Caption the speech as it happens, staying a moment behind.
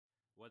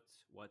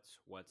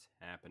What's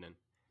happening,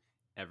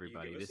 You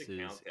everybody? give us This a is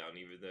countdown,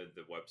 even though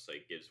the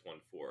website gives one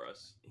for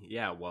us.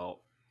 yeah.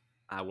 Well,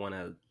 I want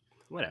to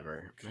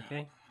whatever.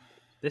 Okay,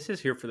 this is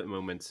here for the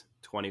moments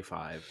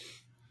 25.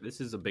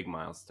 This is a big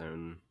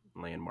milestone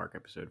landmark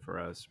episode for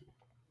us.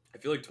 I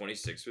feel like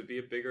 26 would be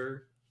a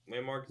bigger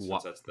landmark since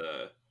What? that's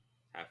the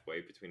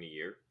halfway between a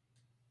year.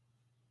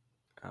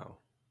 Oh,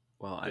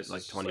 well, I, This is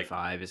like just like,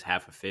 25 is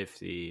half of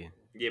 50,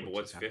 yeah, but which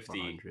what's is half of 50?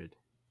 100.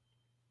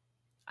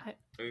 I mean,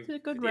 It's a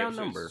good 50 round episodes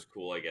number. is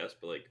cool, I guess,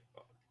 but like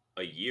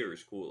a year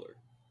is cooler.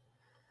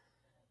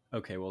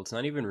 Okay, well, it's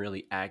not even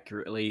really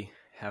accurately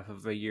half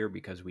of a year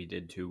because we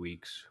did 2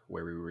 weeks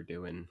where we were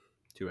doing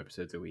 2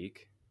 episodes a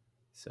week.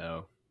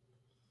 So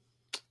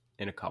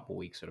in a couple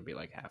weeks, it'll be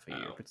like half a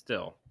year, Oh. but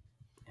still,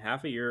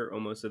 half a year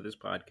almost of this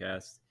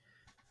podcast.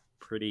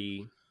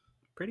 Pretty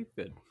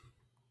good.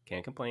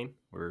 Can't complain.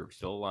 We're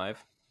still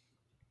alive.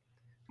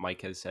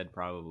 Mike has said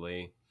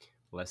probably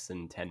less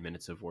than 10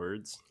 minutes of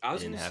words I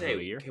was in gonna half of a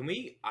say, year. can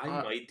we? I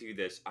Uh, might do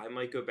this. I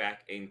might go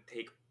back and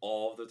take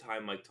all the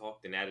time Mike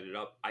talked and added it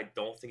up. I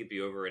don't think it'd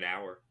be over an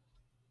hour.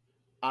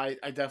 I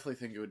definitely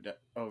think it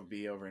would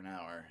be over an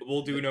hour.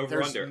 We'll do an over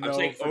There's under. I'm no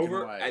saying freaking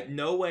over way. at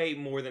no way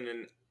more than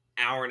an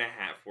hour and a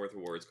half worth of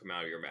words come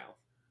out of your mouth.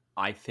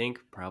 I think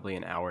probably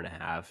an hour and a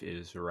half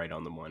is right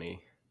on the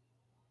money.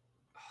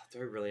 Oh, do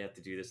I really have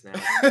to do this now?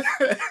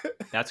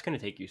 That's going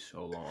to take you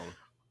so long.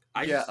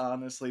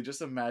 Honestly,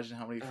 just imagine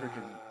how many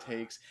freaking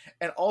takes.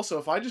 And also,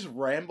 if I just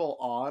ramble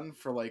on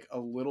for like a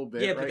little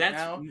bit yeah, but right that's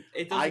now,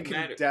 it. Doesn't I can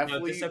matter.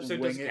 definitely No, this episode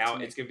wing doesn't it count.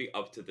 to It's gonna be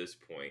up to this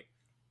point.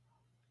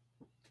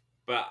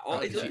 But it'll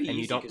Okay. be And you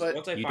easy don't- because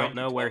once I you find don't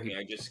know where talking, he-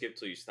 I just skip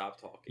till you stop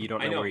talking. You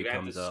don't I know where he but I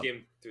have comes to up.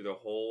 skim through the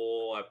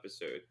whole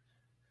episode.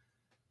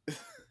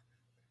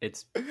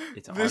 It's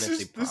this honestly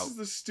is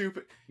the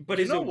stupid. But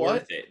You is know it what?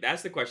 worth it?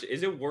 That's the question.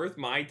 Is it worth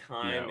my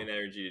time No. and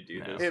energy to do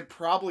No. this? It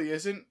probably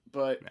isn't,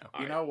 but No. you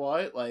Alright. know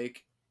what?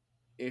 Like,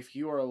 if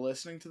you are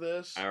listening to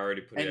this, I already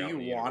put it and out you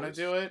in the wanna universe.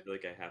 do it, I feel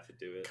like I have to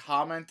do it.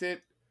 comment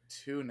it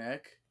to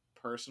Nick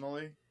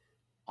personally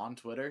on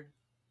Twitter.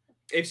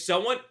 If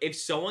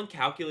someone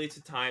calculates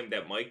the time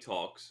that Mike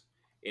talks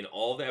in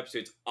all the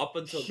episodes up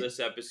until this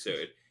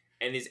episode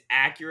and is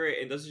accurate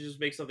and doesn't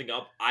just make something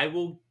up, I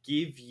will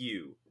give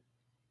you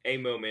a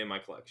moment in my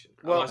collection.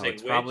 I'm Well- not No, saying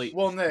it's which. probably-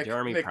 Well, Nick,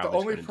 Jeremy the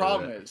probably's only gonna do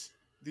problem it. is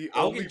the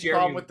I'll only give Jeremy.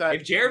 problem with that.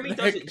 If Jeremy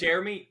does it,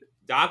 Nick-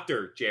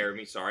 Dr.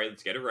 Jeremy, sorry,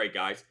 let's get it right,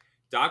 guys.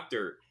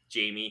 Dr.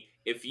 Jamie,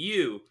 if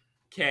you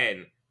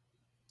can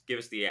give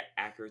us the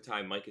accurate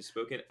time Mike has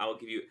spoken, I'll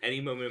give you any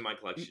moment in my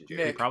collection,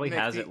 Jeremy. He Nick, probably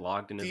has the- it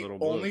logged in his the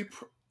little only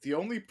book. the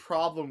only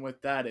problem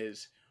with that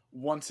is,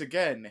 once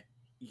again,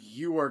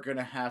 you are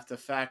gonna have to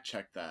fact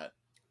check that,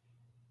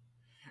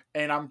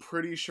 and I'm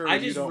pretty sure I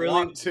you just don't really.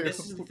 want to. This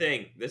is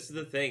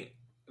the thing.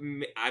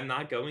 I'm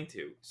not going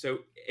to.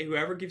 So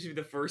whoever gives me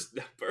the first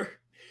number,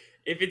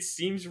 if it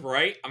seems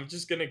right, I'm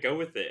just gonna go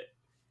with it.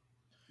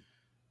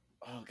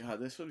 Oh god,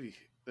 this is.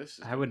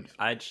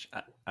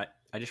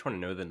 I just want to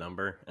know the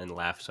number and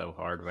laugh so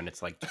hard when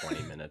it's like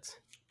 20 minutes.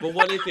 But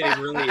what if it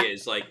really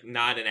is like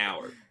not an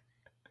hour?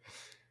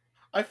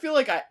 I feel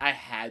like I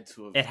had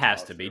to have. It has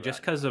thought to be through just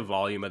that. because of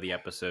volume of the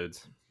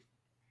episodes.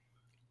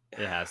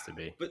 It has to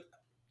be. But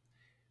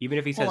Even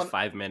if he Hold says on.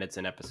 5 minutes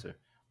an episode.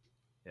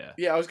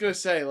 Yeah, I was gonna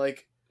say,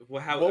 like,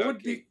 well, how? what okay.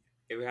 would be?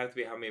 It would have to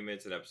be how many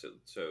minutes an episode?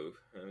 So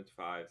 5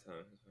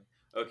 times.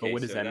 Okay, But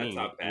what does so that that's mean?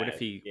 not What if bad.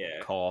 he Yeah.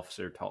 coughs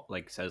or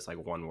says like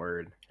one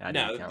word? How do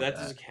No, you count that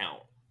doesn't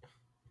count.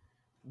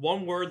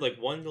 One word, like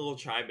one little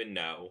chime in,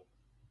 no.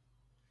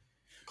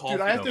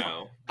 Cough, I have to-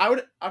 no.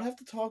 I'd have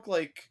to talk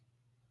like,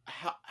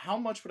 how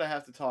much would I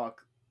have to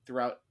talk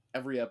throughout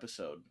every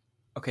episode?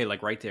 Okay,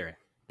 like right there.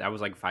 That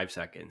was like 5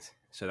 seconds.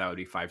 So that would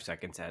be 5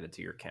 seconds added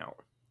to your count.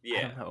 I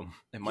Yeah. don't know.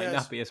 It might Yes,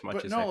 not be as much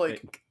but as no, I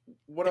like, think.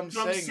 What I'm That's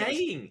what saying. I'm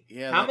saying.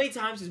 Yeah, How that- many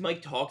times has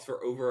Mike talked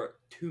for over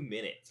 2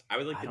 minutes? I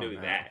would like I to don't know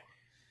know. that.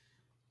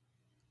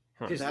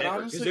 Huh. Because That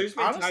honestly- there's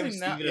been honestly times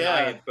not- Steven and I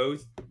yeah. have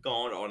both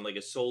gone on like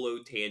a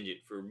solo tangent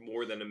for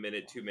more than a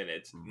minute, 2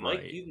 minutes. Mike,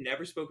 Right. you've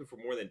never spoken for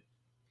more than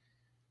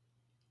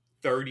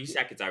 30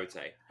 seconds, I would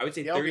say. I would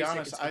say Yeah, I'll be 30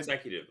 honest, seconds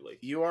consecutively.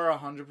 You are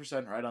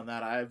 100% right on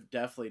that. I've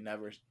definitely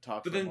never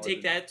talked. But for then more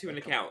take than that to an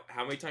a couple- account.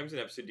 How many times an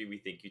episode do we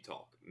think you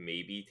talk?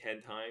 Maybe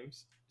 10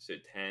 times? So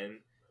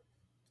 10,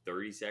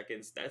 30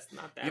 seconds? That's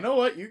not that You know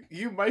what?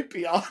 You might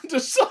be onto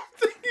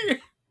something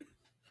here.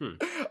 Hmm.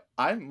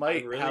 I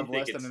might really have think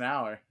less than it's- an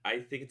hour. I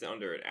think it's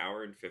under an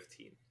hour and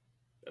 15.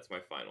 That's my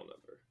final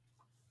number.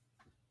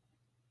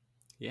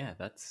 Yeah,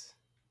 that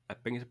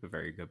brings up a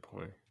very good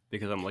point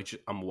because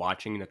I'm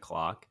watching the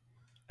clock,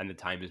 and the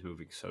time is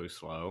moving so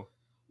slow.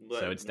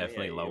 So it's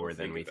definitely you don't lower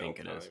than we think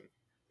about it is. time.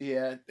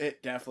 Yeah,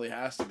 it definitely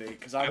has to be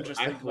because I was just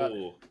thinking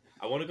about.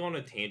 I want to go on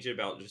a tangent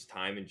about just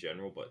time in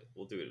general, but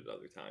we'll do it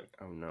another time.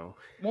 Oh no,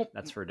 Well,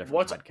 that's for a different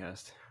what's?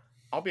 podcast.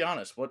 I'll be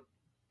honest.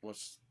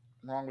 What's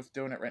wrong with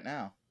doing it right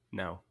now?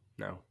 No,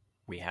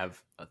 we have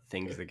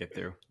things to get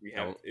through. We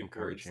have Don't important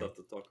encourage him. stuff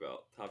to talk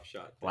about. Top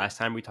shot. Last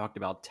time we talked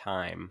about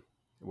time,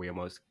 we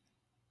almost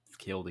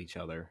killed each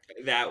other.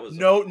 That was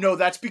No,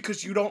 that's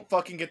because you don't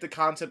fucking get the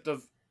concept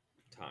of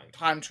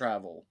Time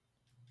travel.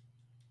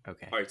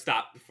 Okay. All right,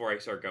 stop before I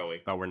start going.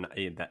 But we're not.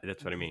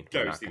 That's what I mean. Go,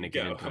 We're not Steve, going to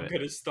get go. into I'm it.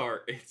 gonna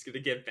start. It's gonna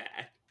get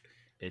bad.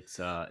 It's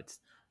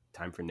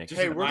time for Nick. Just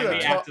Hey, to we're remind gonna me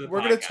decide. talk. after the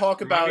We're gonna podcast. talk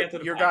Remind me about after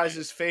the your podcast.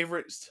 guys'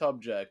 favorite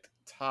subject,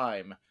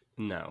 time.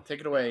 No. Take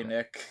it away, No.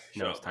 Nick.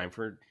 No, Shut it's up, time Mike.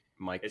 for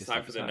Mike It's to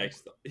time step for the aside.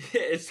 next.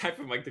 It's time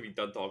for Mike to be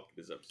done talking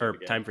this episode Or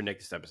again. time for Nick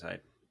to step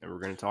aside, and we're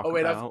going to talk Oh,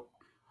 wait, about.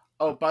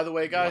 Oh, by the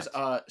way, guys,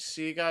 What?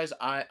 see, guys,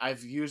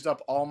 I've used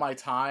up all my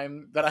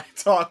time that I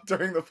talked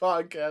during the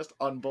podcast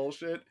on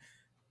bullshit.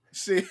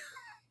 See,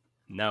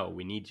 No,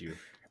 we need you.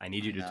 I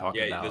need you to I know. talk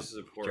Yeah, about this is an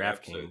important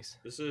episode. DraftKings.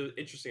 This is an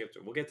interesting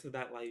episode. We'll get to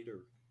that later.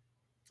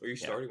 Are you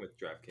starting with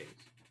DraftKings?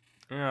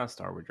 Yeah, I'll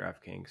start with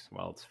DraftKings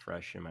while it's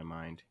fresh in my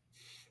mind.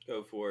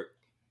 Go for it.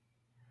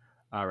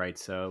 All right,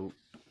 so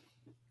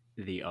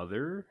the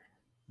other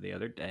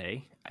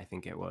day, I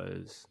think it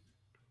was.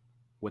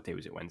 What day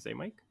was it? Wednesday,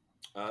 Mike?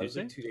 It was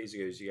like Tuesday? 2 days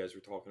ago, as you guys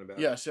were talking about.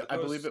 yes, I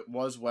thought believe it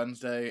was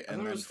Wednesday I and thought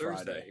it then was Friday.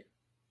 Thursday.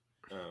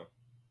 Oh,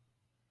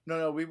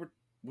 No,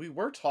 we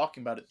were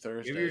talking about it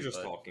Thursday. maybe we were just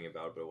but- talking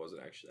about it, but it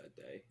wasn't actually that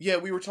day. Yeah,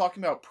 we were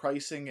talking about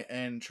pricing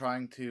and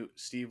trying to.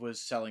 Steve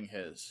was selling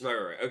his.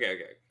 Right.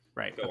 Okay.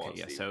 Right. Go okay. on,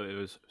 Yeah. Steve. So it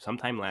was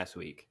sometime last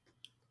week,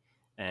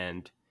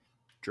 and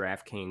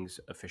DraftKings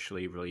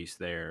officially released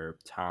their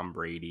Tom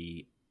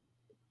Brady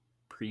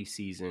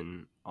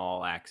preseason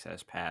all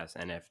access pass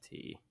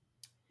NFT.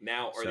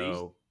 Now, are these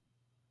So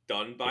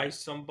done by yeah.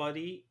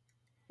 somebody?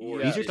 Or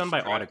Yeah. these are is done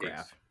by DraftKings-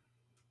 Autograph.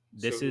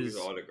 This so who's is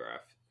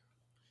Autograph.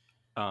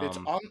 It's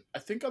on. I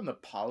think on the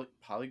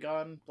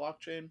Polygon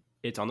blockchain.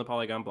 It's on the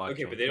Polygon blockchain.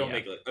 Okay, but they don't yeah.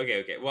 make like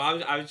okay.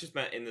 Well, I was just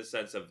meant in the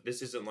sense of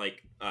this isn't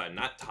like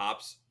not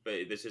Tops,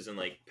 but this isn't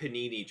like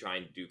Panini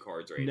trying to do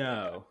cards or anything.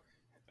 No,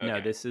 Okay.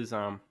 no. This is It's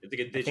like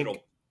a digital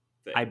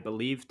thing. I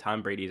believe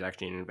Tom Brady is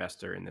actually an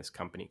investor in this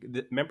company.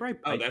 Remember,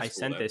 Oh, I that's cool,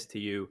 sent then. this to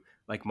you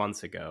like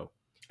months ago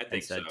I and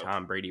think said so.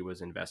 Tom Brady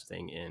was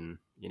investing in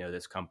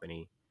this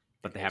company,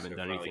 but they Okay, haven't so it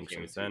done finally anything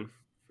came since into then.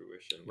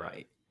 Fruition. yeah.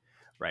 Right.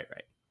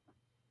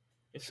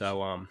 Interesting.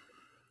 So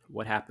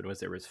what happened was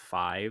there was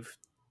 5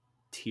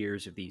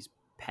 tiers of these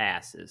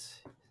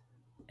passes,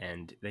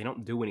 and they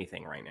don't do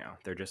anything right now.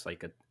 They're just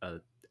like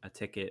a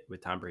ticket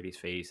with Tom Brady's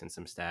face and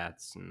some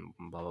stats and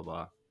blah blah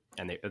blah,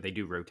 and they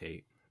do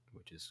rotate,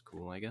 which is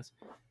cool, I guess.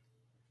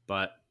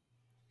 But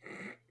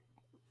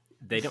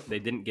they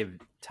didn't give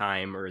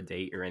time or a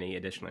date or any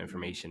additional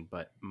information.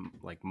 But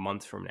like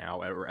months from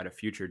now or at a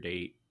future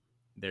date,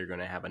 they're going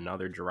to have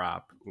another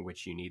drop,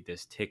 which you need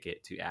this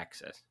ticket to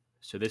access.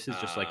 So this is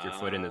just like your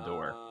foot in the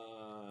door.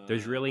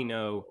 There's really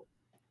no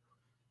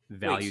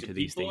value so to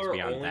these people things are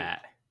beyond only-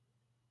 that.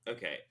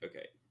 Okay.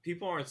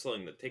 People aren't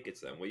selling the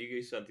tickets then. Well, you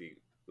guys said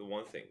the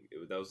one thing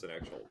that was an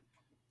actual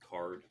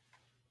card.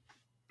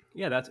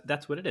 Yeah,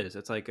 that's what it is.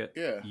 It's like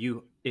Yeah.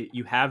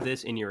 you have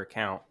this in your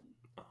account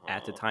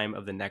at the Uh-huh. time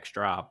of the next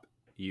drop.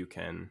 You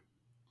can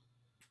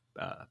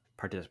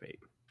participate,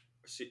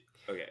 See,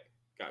 okay,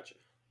 gotcha.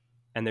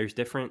 and there's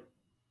different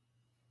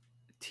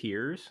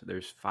tiers.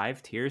 There's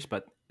 5 tiers,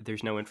 but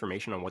there's no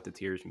information on what the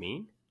tiers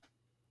mean.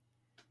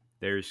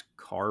 There's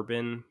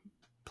carbon,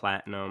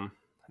 platinum.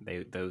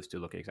 Those two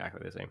look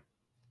exactly the same.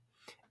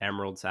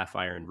 Emerald,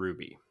 sapphire, and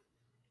ruby.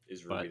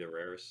 Is But- Ruby the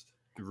rarest?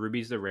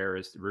 Ruby's the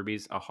rarest.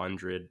 Ruby's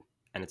 100,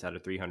 and it's out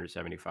of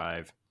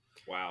 375,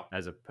 Wow.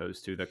 as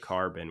opposed to the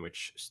carbon,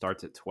 which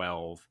starts at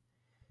 12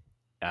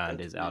 and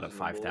That's is out of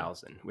reasonable.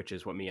 5,000, which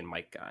is what me and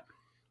Mike got.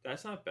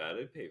 That's not bad.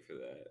 I'd pay for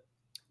that.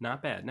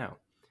 Not bad, no.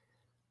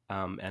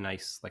 And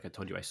like I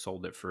told you, I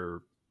sold it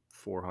for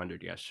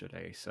 400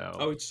 yesterday. So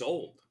Oh, it's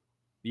sold.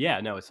 yeah,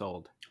 no, it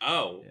sold.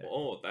 Oh, Yeah.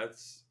 oh,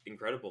 that's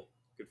incredible.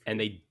 Good for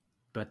And you.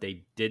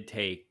 they did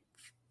take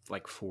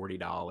like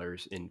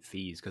 $40 in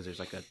fees because there's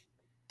like a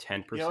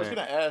 10%. Yeah, I was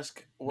gonna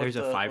ask. There's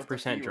a what the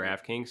 5% fee was.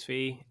 DraftKings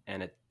fee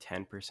and a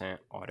 10%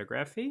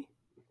 autograph fee,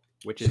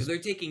 which So is they're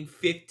taking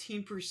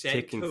 15%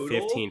 taking total.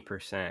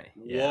 15%.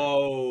 Yeah.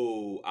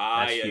 Whoa!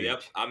 That's Yep.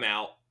 huge. I'm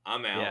out.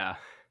 Yeah.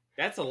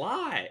 That's a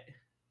lot,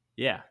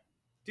 Yeah.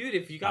 dude.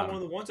 If you got one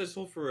Um, of the ones that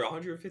sold for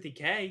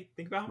 150K,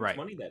 think about how much Right.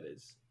 money that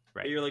is.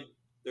 Right. That you're like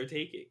they're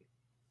taking.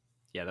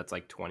 Yeah, that's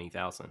like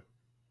 20,000,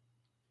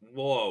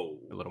 Whoa!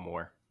 a little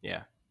more.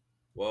 Yeah.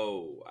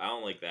 Whoa! I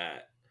don't like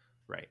that.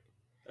 Right.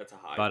 That's a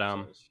high. But,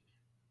 percentage.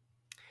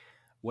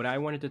 What I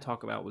wanted to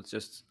talk about was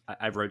just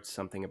I wrote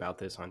something about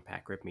this on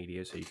Pack Rip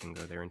Media, so you can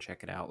go there and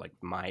check it out. Like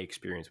my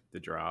experience with the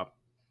drop,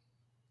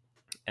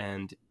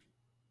 and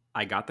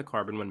I got the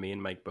carbon when me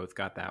and Mike both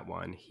got that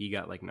one. He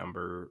got like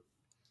number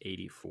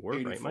 84,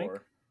 right, Mike?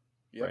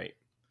 Yep. Right.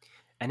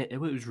 And it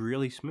was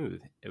really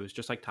smooth. It was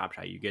just like Top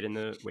Shot. You get in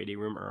the waiting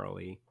room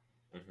early,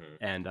 Mhm.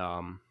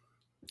 and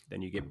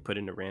then you get put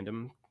in a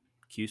random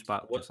queue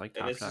spot, What? just like And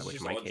Top this Shot, is which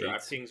just Mike on hates.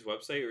 DraftKings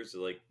website, or is it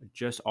like?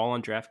 Just all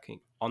on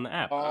DraftKings on the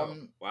app.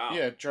 Oh, wow.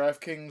 Yeah,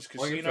 DraftKings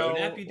On your Casino. phone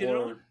app you did it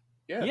or- on?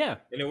 Yeah. Yeah.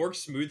 And it works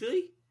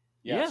smoothly.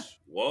 Yes.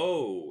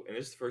 Whoa! And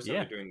this is the first time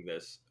Yeah. you're doing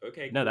this.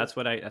 Okay. No, cool. that's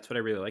what I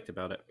really liked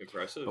about it.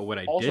 impressive. But what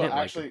I Also, didn't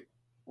actually, like,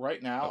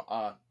 right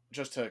now,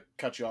 just to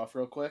cut you off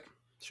real quick,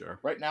 sure,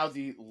 right now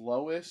the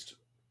lowest,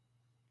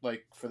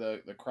 like for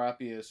the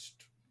crappiest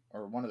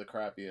or one of the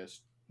crappiest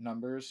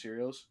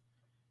cereals,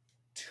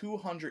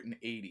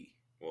 280.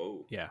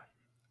 Whoa. Yeah,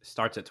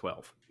 starts at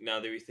 12. Now,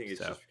 do you think it's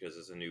So. just because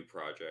it's a new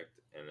project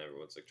and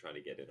everyone's like trying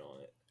to get in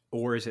on it?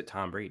 Or is it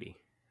Tom Brady?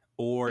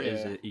 Or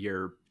is Yeah. it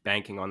you're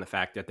banking on the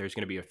fact that there's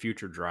going to be a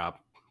future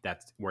drop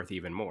that's worth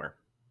even more?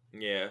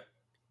 Yeah.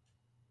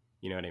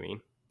 You know what I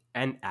mean?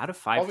 And out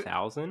of I'll be-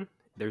 5,000,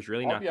 there's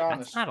really I'll not. be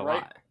honest, That's not a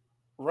right? lot.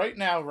 Right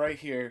now, right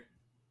here,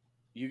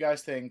 you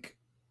guys think,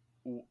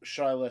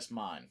 should I list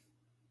mine?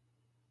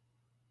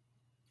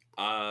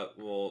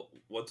 Well,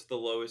 what's the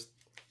lowest?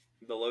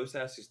 The lowest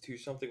ask is 2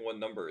 something. What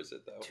number is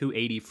it though?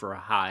 280 for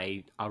a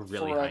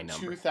really for high a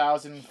number.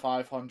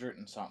 2,500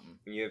 and something.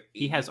 You have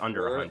He has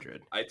under 84.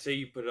 100. I'd say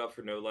you put it up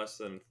for no less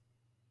than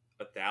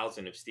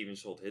 1,000 if Steven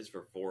sold his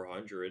for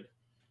 400.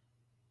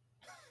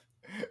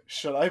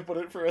 Should I put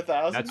it for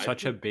 1,000? That's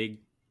such a big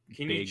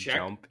Can you big check?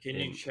 jump. Can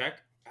you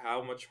check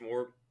how much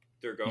more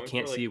they're going? You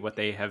can't for? see what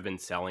they have been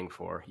selling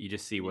for. You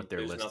just see what they're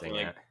There's nothing listing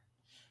like- at.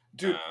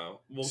 Dude,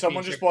 well,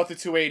 someone can you just check- bought the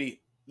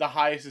 280. The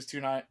highest is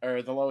 29,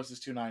 or the lowest is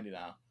 290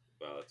 now.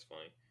 Wow, that's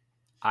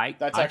funny.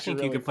 That's I actually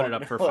think you really could put it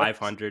up fucking for hilarious.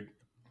 500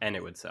 and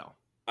it would sell.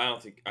 I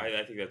don't think. I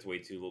think that's way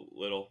too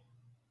little.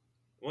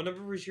 What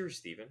number was yours,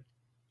 Steven?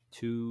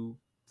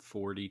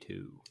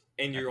 242.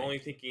 And you're I only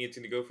thinking it's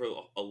going to go for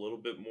a little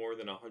bit more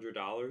than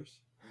 $100,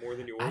 more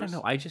than yours. I don't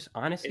know. I just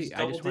honestly, It's I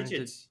double just wanted to.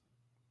 digits.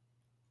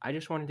 I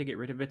just wanted to get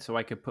rid of it so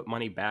I could put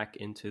money back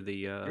into the.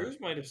 Yours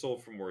might have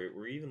sold for more.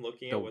 Were you even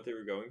looking the- at what they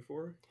were going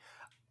for?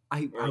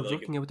 I or was like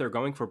looking at what they're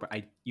going for, but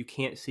you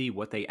can't see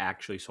what they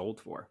actually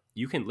sold for.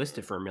 You can list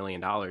it for $1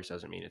 million,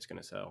 doesn't mean it's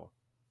going to sell.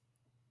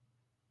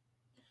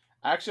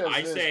 Actually,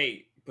 I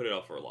say put it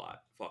up for a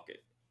lot. Fuck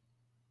it.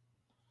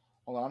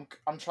 hold on.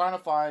 I'm trying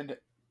to find,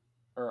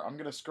 or I'm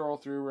gonna scroll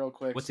through real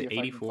quick. What's see it, if I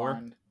can 84?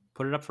 find-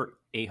 Put it up for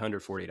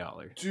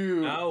 $840.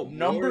 Dude, No, more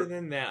number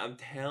than that. I'm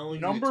telling you,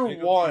 number it's gonna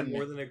go for one.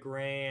 more than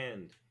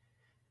 $1,000.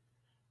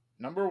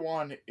 number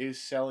 1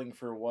 is selling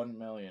for 1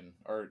 million.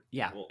 Or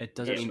Yeah, Well, it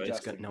doesn't yeah, mean but it's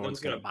Justin, no one's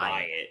going to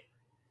buy it.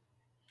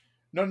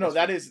 no, That's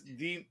that what- is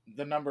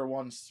the number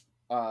 1's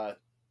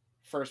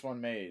first one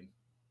made.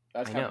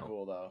 That's I kind of know.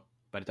 cool though.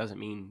 But it doesn't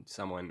mean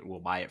someone will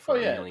buy it for Oh,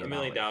 $1 yeah. million. $1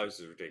 million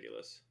is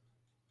ridiculous.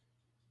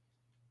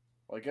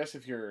 Well, I guess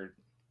if you're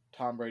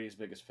Tom Brady's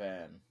biggest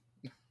fan,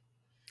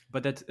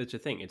 But it's a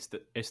thing. It's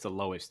the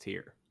lowest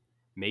tier.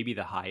 Maybe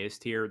the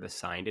highest tier, the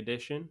signed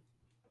edition,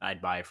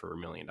 I'd buy for $1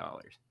 million.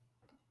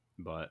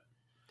 But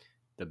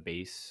the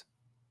base,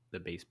 I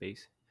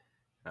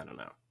don't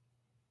know.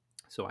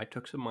 So I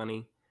took some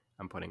money.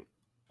 I'm putting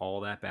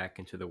all that back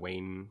into the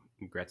Wayne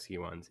Gretzky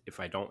ones. If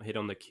I don't hit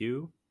on the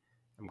queue,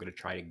 I'm gonna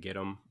try to get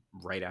them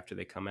right after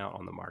they come out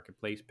on the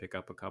marketplace. Pick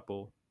up a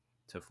couple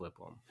to flip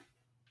them.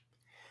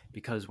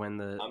 Because when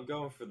I'm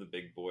going for the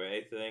big boy.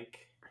 I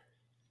think.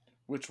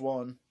 which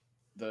one?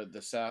 The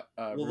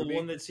Well, Ruby? the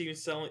one that Steven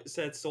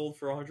said sold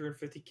for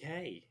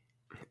 150K.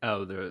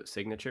 the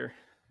signature.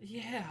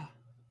 Yeah.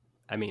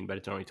 I mean, but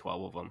it's only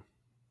 12 of them.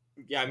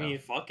 Yeah, I So. mean,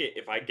 fuck it.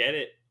 If I get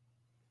it,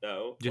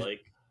 though, Just-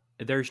 like,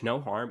 There's no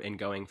harm in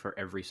going for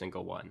every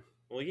single one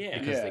well, yeah.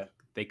 because Yeah.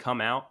 they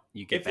come out,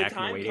 you get If the back in the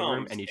time waiting room,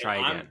 comes and you and try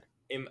I'm-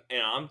 again.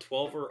 And I'm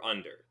 12 or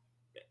under,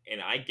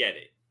 and I get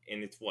it,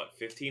 and it's what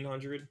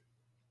 1,500.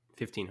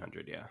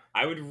 1,500, yeah.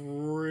 I would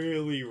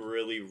really,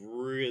 really,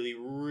 really,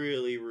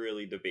 really,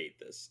 really debate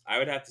this. I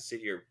would have to sit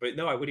here, but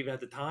no, I wouldn't even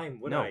have the time,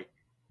 would No. I?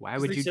 Why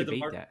Because would they you said the debate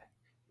mark- that?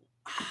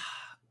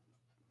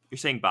 You're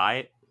saying buy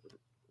it?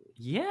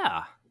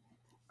 Yeah.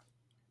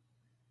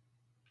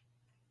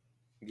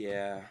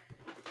 Yeah.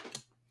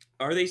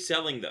 Are they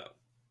selling though?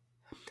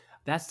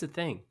 That's the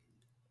thing.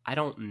 I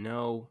don't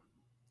know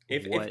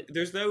If what.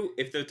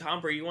 if the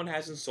Tom Brady one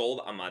hasn't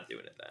sold, I'm not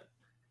doing it then.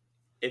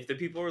 If the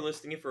people are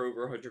listing it for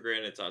over 100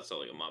 grand, it's not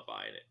selling. I'm not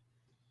buying it.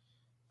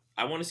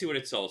 I want to see what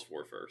it sells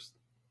for first.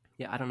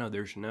 Yeah, I don't know.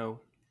 There's no.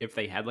 If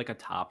they had like a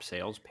top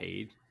sales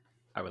page,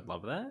 I would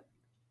love that,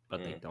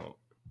 but they don't.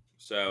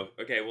 So,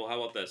 okay, well,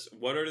 how about this?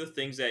 What are the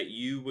things that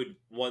you would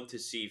want to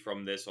see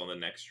from this on the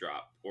next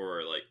drop,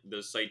 or like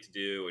the site to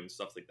do and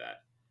stuff like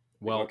that?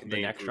 Well, what can the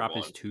they next improve drop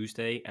is on?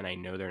 Tuesday, and I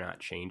know they're not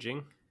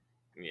changing.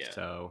 Yeah.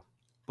 So,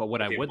 but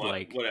what Okay, I would but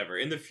like. whatever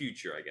in the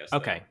future, I guess.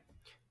 Okay.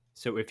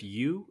 So if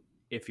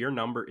your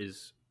number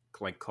is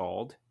like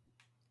called,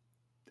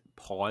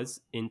 pause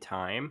in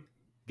time,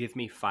 give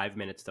me 5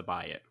 minutes to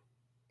buy it.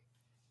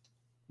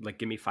 Like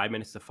give me 5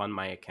 minutes to fund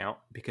my account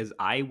because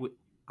I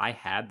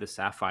had the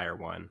Sapphire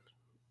one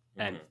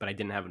then. but I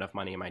didn't have enough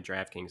money in my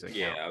DraftKings account.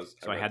 Yeah,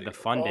 So I read had the- to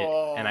fund it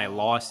and I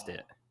lost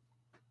it.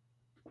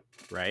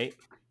 Right?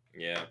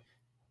 Yeah.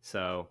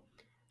 So,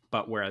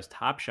 but whereas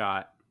Top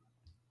Shot,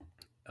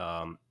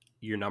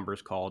 your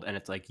number's called and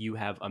it's like you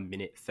have a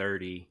minute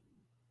 30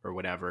 or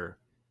whatever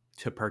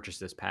to purchase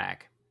this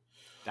pack.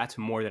 That's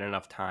more than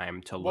enough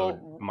time to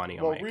load money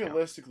on my account.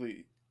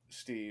 Realistically,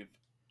 Steve,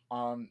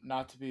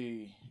 not to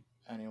be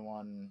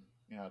anyone,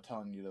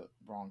 telling you the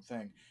wrong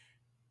thing,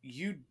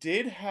 you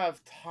did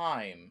have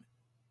time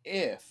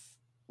if,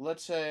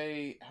 let's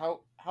say,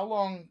 how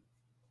long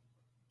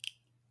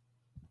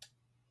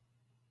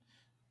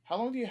How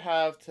long do you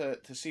have to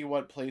see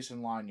what place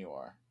in line you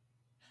are?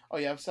 Oh,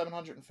 you have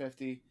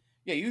 750.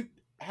 Yeah, you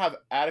have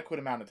adequate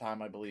amount of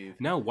time, I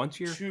believe, No, once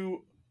you're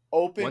to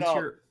open once up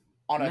you're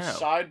on a no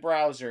side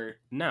browser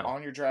no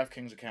on your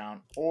DraftKings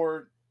account,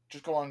 or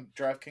just go on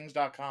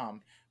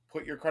DraftKings.com,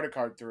 put your credit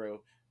card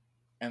through,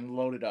 and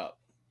load it up.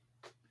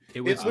 it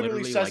It was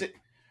literally literally says like it.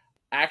 30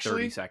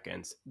 Actually,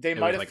 seconds. they It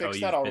might was have like, oh,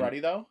 fixed that already,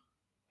 though.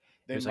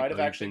 it They was like, might oh, have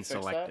you've actually been fixed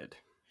that, selected.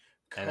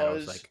 And then I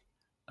was because like,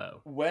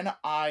 oh. when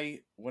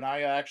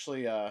I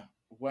actually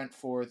went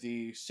for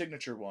the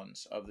signature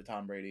ones of the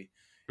Tom Brady,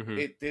 Hmm.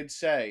 it did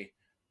say,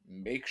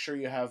 make sure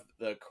you have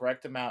the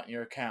correct amount in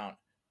your account.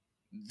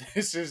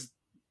 This is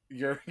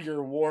your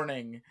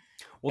warning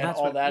Well, and that's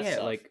all what, that yeah,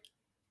 stuff. like,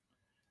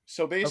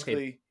 So okay,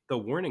 basically, the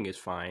warning is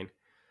fine.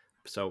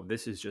 So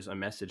this is just a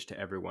message to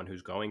everyone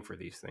who's going for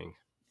these things.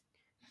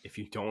 If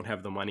you don't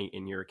have the money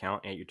in your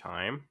account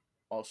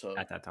also,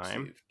 at that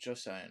time, Steve,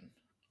 just saying,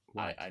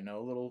 I what? I know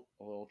a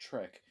little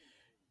trick.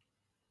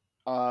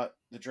 The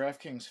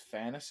DraftKings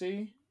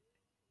Fantasy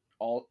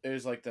all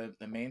is like the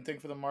main thing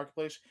for the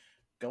marketplace.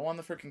 Go on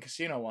the freaking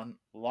casino one,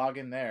 log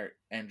in there,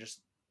 and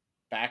just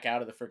back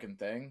out of the freaking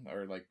thing,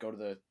 or like go to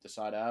the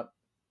side app,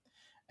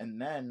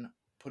 and then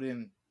put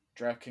in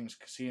DraftKings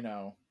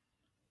Casino,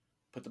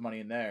 put the money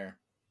in there,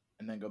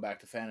 and then go back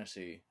to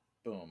fantasy.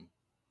 Boom,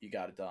 you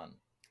got it done.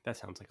 That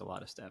sounds like a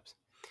lot of steps.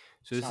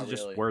 So It's this not is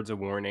just really. words of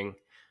warning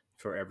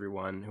for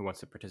everyone who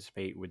wants to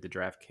participate with the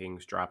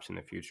DraftKings drops in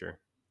the future.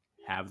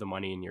 Have the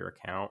money in your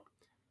account,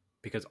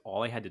 because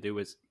all I had to do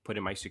was put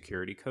in my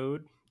security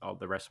code. All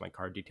the rest of my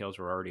card details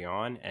were already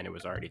on, and it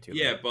was already too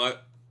Yeah, late.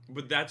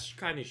 but that's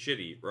kind of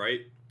shitty, right?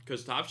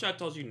 Because Top Shot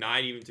tells you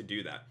not even to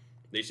do that.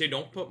 They say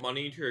don't put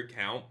money into your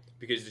account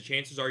because the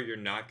chances are you're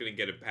not going to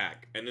get it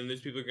back. And then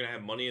those people are going to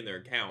have money in their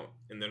account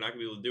and they're not going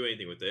to be able to do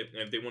anything with it.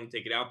 And if they want to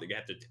take it out, they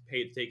have to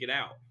pay to take it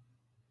out.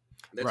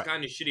 That's Right.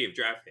 kind of shitty of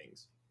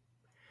DraftKings.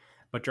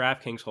 But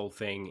DraftKings' whole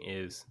thing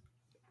is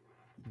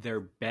they're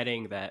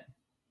betting that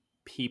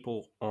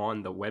people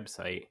on the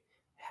website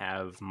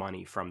have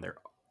money from their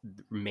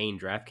main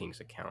DraftKings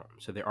account.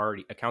 So their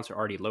already accounts are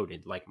already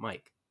loaded, like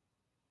Mike.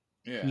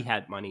 Yeah. He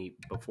had money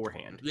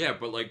beforehand. Yeah,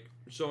 but like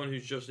someone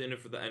who's just in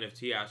it for the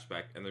NFT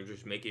aspect and they're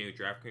just making a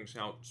DraftKings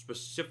account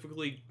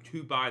specifically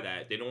to buy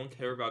that. They don't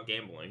care about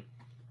gambling,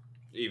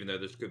 even though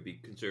this could be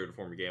considered a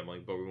form of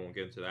gambling, but we won't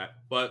get into that.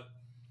 But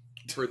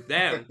for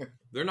them,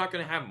 they're not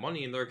going to have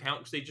money in their account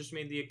because they just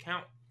made the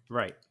account.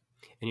 Right.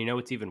 And you know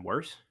what's even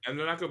worse? And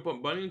they're not going to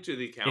put money into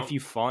the account If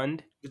you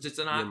fund because it's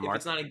your not if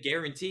it's not a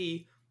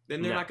guarantee,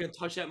 then they're no. not going to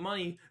touch that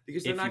money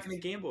because they're If not you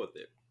going to gamble with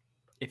it.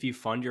 if you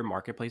fund your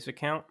marketplace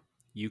account,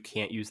 you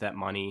can't use that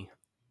money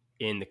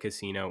in the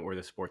casino or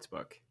the sports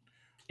book.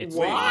 It's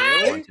Wait, locked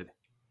really? onto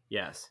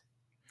yes.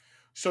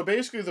 So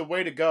basically, the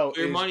way to go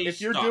Your is, money's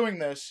if you're stuck. doing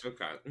this,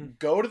 Okay.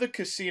 go to the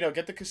casino,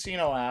 get the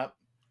casino app,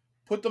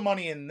 put the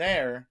money in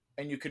there,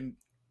 and you can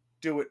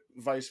do it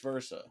vice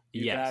versa.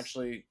 You can Yes.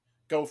 actually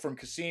go from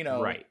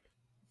casino Right.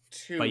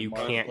 to But you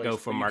can't marketplace, go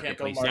from but you can't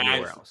go marketplace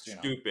anywhere That's else.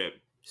 stupid.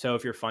 So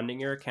if you're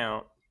funding your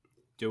account,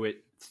 do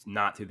it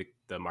not through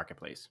the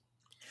marketplace.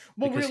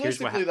 Well, Because here's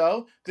what realistically,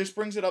 though, this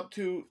brings it up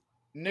to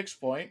Nick's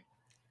point.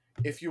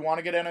 If you want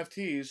to get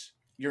NFTs,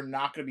 you're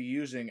not going to be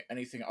using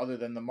anything other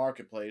than the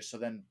marketplace. So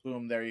then,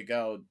 boom, there you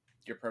go.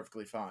 You're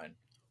perfectly fine.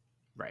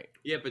 Right.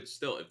 Yeah, but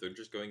still, if they're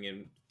just going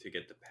in to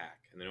get the pack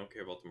and they don't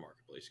care about the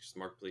marketplace because the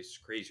marketplace is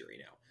crazy right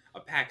now.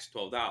 A pack's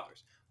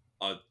 $12.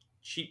 A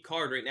cheap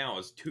card right now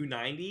is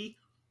 $290.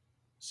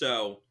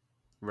 So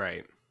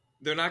Right.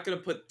 they're not going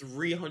to put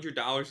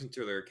 $300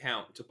 into their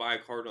account to buy a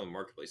card on the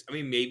marketplace. I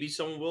mean, maybe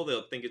someone will.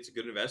 They'll think it's a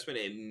good investment,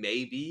 and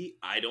maybe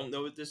I don't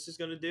know what this is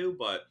going to do,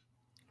 but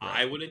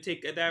I Right. wouldn't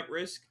take that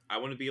risk. I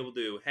want to be able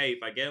to, hey,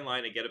 if I get in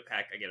line, I get a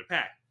pack. I get a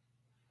pack.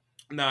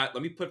 Not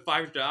let me put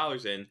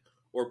 $500 in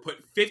or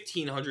put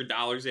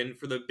 $1,500 in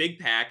for the big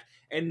pack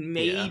and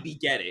maybe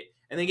get it,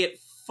 and then get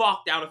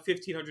fucked out of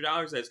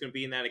 $1,500 that's going to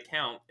be in that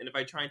account. And if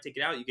I try and take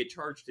it out, you get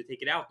charged to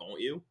take it out, don't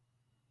you?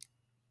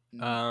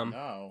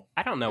 No.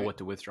 I don't know what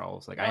the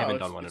withdrawals like. I No, haven't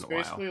done one in a while.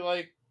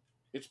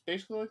 It's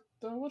basically like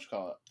the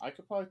whatchamacallit. I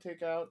could probably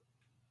take out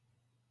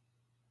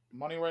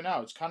money right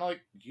now. It's kind of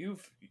like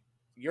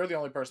you're the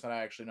only person that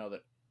I actually know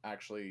that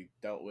actually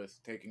dealt with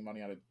taking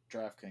money out of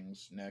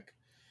DraftKings, Nick.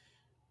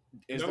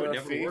 Is No, there it a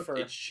never fee worked. for?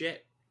 It's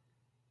shit.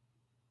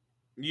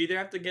 You either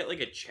have to get like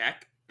a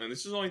check, and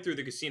this is only through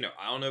the casino.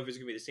 I don't know if it's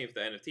gonna be the same for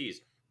the NFTs.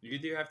 You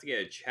either have to get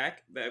a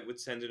check that would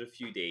send in a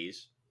few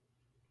days,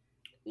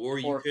 or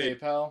you Or could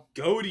PayPal?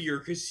 go to your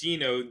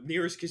casino,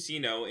 nearest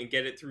casino, and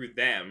get it through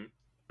them.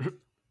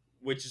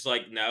 Which is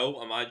like, no,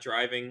 I'm not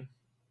driving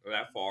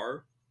that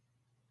far.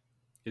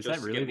 Is just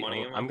that to really get the money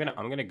only? in my I'm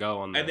account. gonna go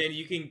on the. And then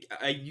you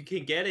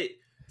can get it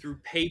through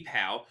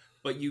PayPal,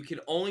 but you can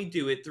only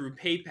do it through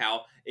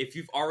PayPal if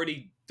you've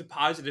already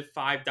deposited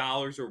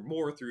 $5 or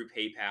more through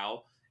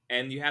PayPal,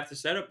 and you have to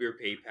set up your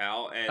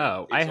PayPal. And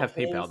Oh, I it's a have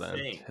whole PayPal then.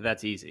 thing.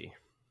 That's easy.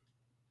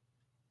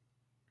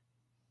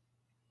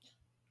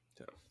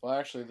 Well,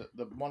 actually,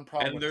 the one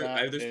problem And with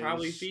that there's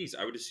probably is fees.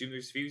 I would assume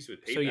there's fees with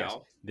PayPal. So yes,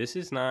 this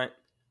is not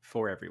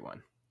for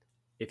everyone.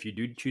 if you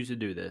do choose to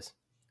do this,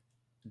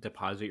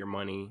 deposit your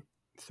money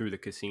through the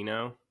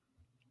casino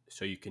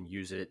so you can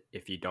use it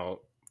if you don't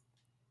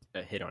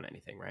hit on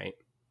anything, right?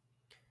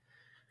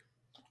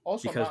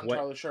 Also, I'm Because not what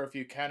entirely sure if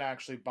you can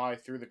actually buy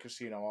through the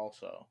casino.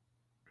 Also,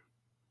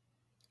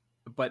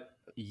 but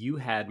you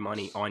had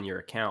money on your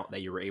account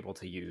that you were able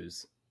to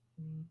use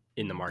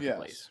in the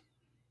marketplace.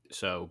 yes,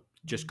 So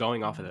just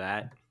going off of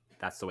that,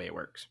 that's the way it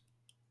works.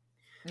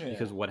 yeah,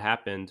 Because what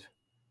happened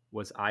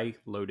was I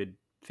loaded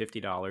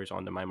 $50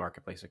 onto my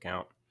marketplace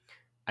account.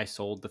 I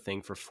sold the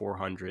thing for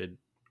 400.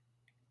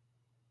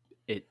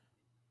 It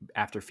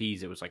after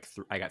fees, it was like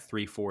I got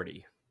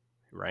 340,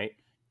 right?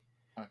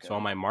 okay, So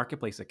on my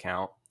marketplace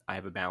account, I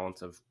have a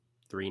balance of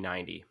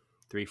 390,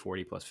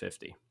 340 plus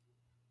 50.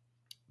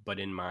 But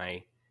in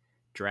my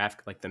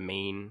draft, like the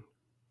main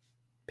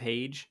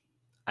page,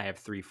 I have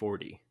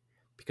 340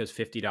 because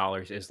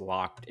 $50 is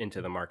locked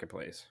into the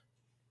marketplace.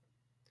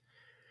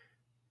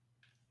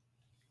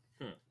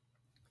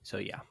 So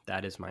yeah,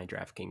 that is my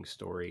DraftKings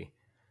story.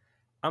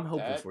 I'm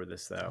hopeful that for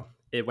this though.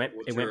 It went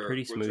What's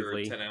pretty what's your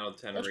smoothly. 10 out of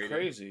 10 that's rating?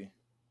 crazy.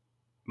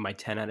 My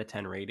 10 out of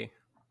 10 rating.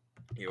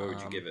 Yeah, what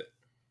would you give it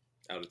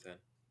out of 10?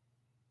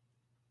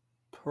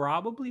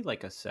 Probably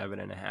like a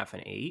 7.5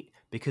 and 8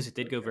 because it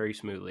did go Okay. very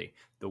smoothly.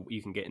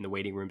 You can get in the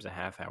waiting rooms a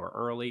half hour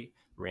early,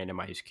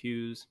 randomized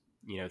queues,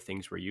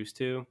 things we're used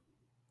to.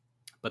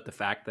 But the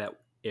fact that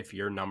if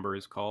your number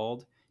is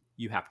called,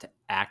 you have to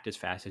act as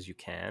fast as you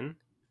can,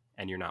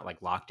 and you're not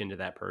like locked into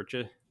that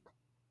purchase.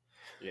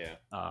 Yeah.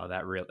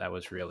 That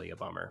was really a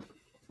bummer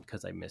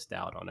because I missed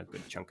out on a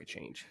good chunk of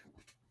change.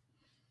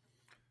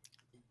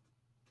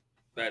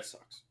 That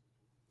sucks.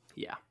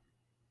 Yeah.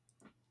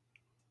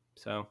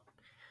 So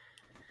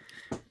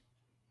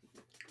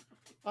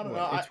I don't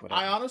well, know. it's I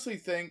whatever. honestly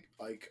think,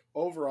 like,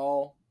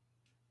 overall,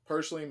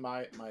 personally,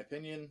 my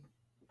opinion,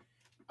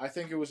 I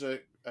think it was a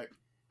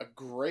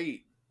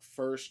great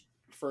first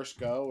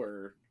go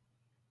or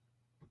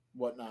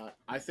whatnot.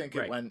 I think it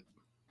Right. went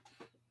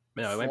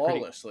No,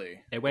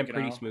 flawlessly. it went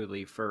pretty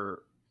smoothly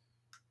for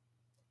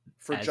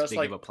for as just big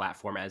of like, a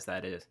platform as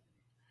that is.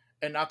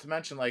 and not to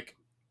mention, like,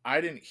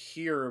 I didn't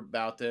hear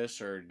about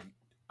this, or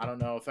I don't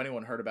know if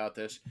anyone heard about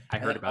this, I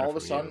and heard then about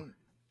it from you.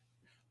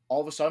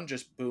 all of a sudden,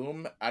 just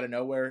boom out of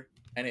nowhere,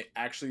 and it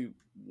actually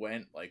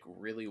went like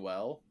really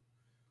well.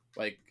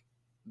 Like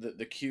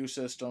the queue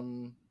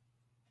system,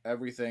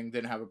 everything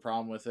didn't have a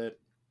problem with it.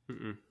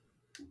 Mm-mm.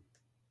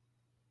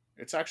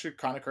 It's actually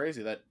kind of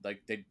crazy that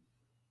like they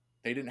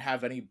didn't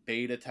have any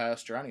beta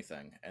test or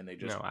anything, and they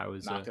just No,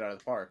 knocked it out of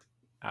the park.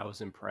 I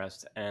was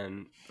impressed,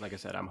 and like I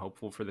said, I'm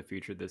hopeful for the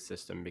future of this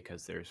system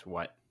because there's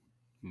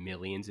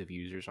millions of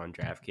users on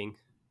DraftKings,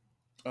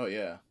 Oh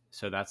yeah,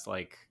 so that's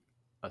like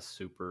a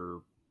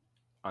super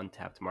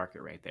untapped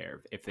market right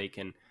there. If they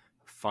can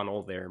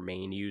funnel their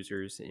main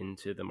users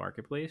into the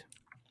marketplace,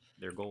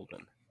 they're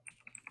golden.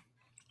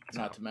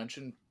 not So, to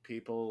mention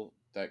people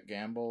that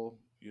gamble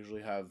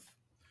usually have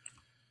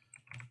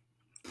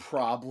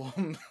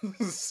problems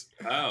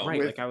Oh. right,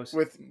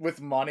 with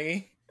with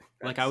money.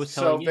 like I was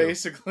So telling you,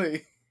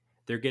 basically,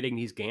 they're getting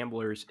these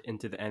gamblers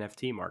into the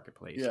NFT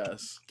marketplace.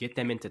 yes. Get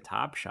them into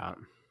Top Shot.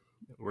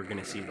 We're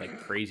gonna see like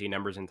crazy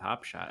numbers in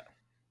Top Shot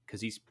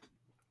because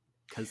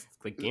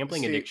like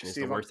gambling addiction is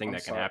the Steve, worst thing I'm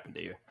that can sorry. happen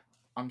to you.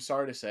 I'm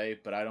sorry to say,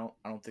 but I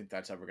don't think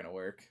that's ever gonna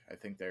work. I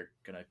think they're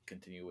gonna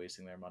continue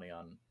wasting their money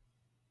on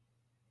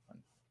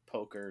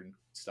poker and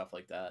stuff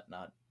like that.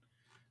 Not,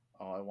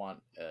 oh, I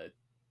want a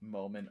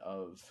moment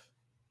of,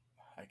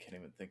 I can't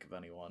even think of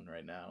anyone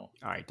right now.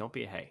 All right, don't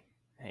be a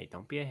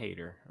don't be a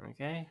hater,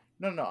 okay?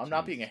 No, I'm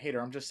not Jeez. being a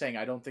hater. I'm just saying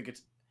I don't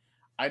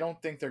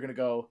think they're gonna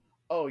go,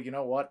 oh, you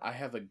know what? I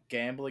have a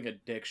gambling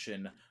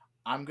addiction.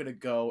 I'm gonna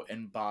go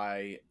and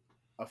buy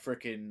a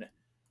freaking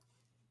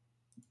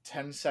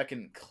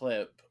 10-second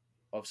clip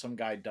of some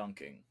guy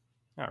dunking.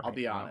 All right, I'll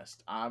be well,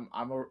 honest. I'm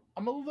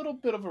a little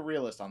bit of a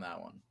realist on that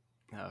one.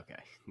 okay,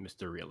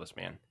 Mr. Realist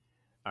Man.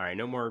 All right,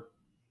 no more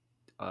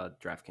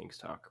DraftKings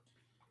talk.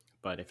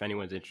 But if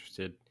anyone's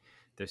interested,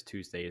 this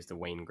Tuesday is the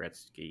Wayne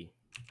Gretzky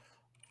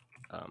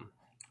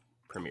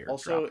premiere.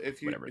 Also, drop,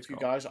 if whatever it's you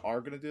called. guys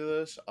are gonna do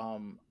this,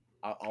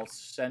 I'll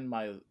send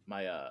my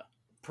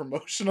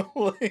promotional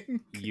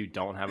link. You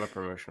don't have a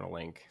promotional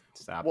link.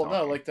 Stop. Well, no,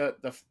 talking. like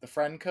the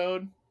friend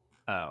code.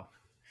 Oh,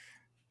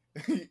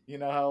 You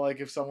know how, like,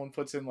 if someone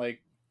puts in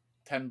like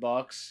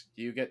 $10,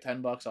 you get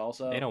 $10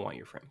 also. they don't want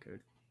your friend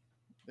code.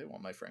 They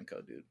want my friend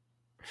code, dude.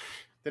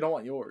 They don't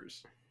want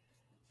yours.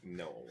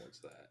 No one wants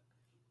that.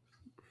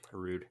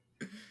 Rude.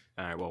 All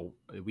right. Well,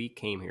 we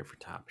came here for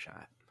Top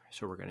Shot,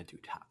 so we're gonna do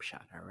Top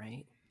Shot. All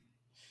right.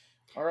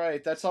 All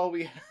right, that's all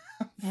we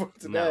have for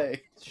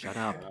today. No, shut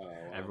up. Oh, wow.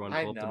 Everyone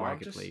I pull up the know, I'm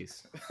just-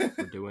 marketplace.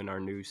 We're doing our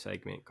new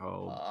segment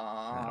called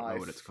I don't know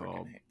what it's freaking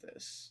called. hate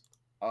this.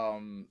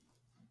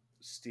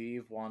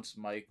 Steve wants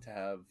Mike to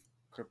have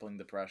crippling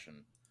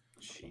depression.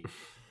 Jeez.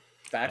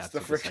 That's the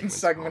what the freaking segment's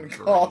segment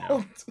called for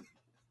right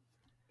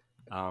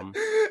called.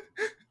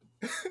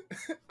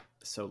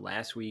 So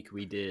last week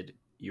we did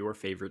your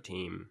favorite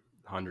team,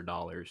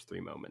 $100, 3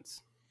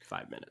 moments,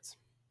 5 minutes.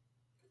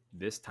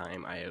 This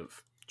time I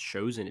have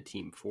chosen a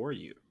team for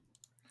you.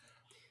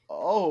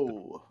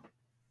 Oh.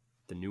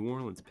 The New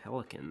Orleans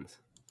Pelicans.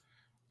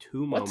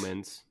 Two What?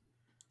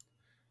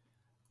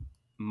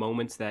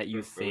 moments that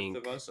you For think.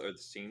 both of us are the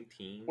same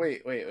team.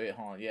 Wait,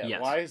 hold on. Yeah,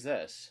 Yes. why is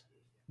this?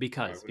 Why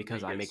wouldn't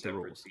Because we I get make the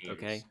separate rules. teams?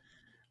 Okay.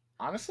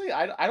 Honestly,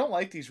 I don't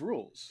like these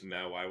rules.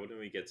 No, why wouldn't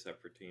we get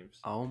separate teams?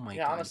 Oh my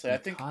Yeah, god. honestly, I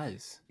think-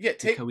 because Yeah,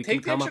 take we take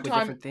can the come up extra with time.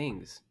 different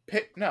things.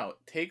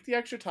 Take the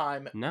extra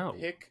time. No.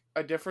 Pick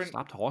a different.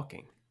 Stop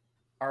talking.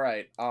 All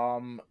right.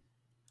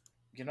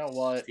 You know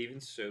what?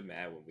 Steven's so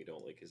mad when we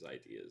don't like his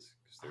ideas.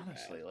 'Cause they're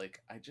Honestly, bad.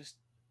 like I just.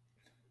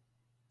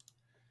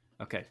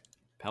 Okay.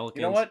 Pelicans.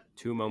 You know what?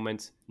 2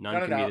 moments. None No,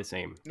 can no. be the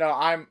same. No,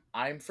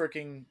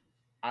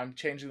 I'm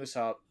changing this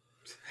up.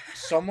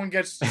 Someone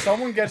gets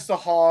the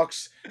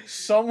Hawks.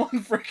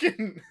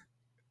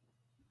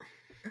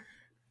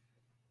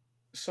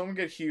 Someone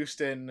get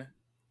Houston.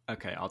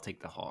 Okay, I'll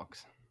take the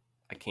Hawks.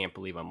 I can't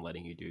believe I'm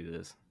letting you do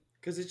this.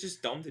 Because it's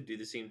just dumb to do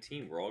the same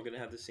team. We're all gonna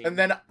have the same And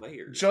then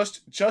players.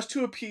 Just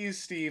to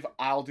appease Steve,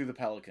 I'll do the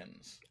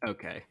Pelicans.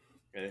 Okay.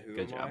 And who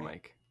Good am job, I?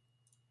 Mike.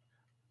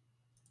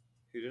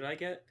 Who did I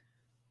get?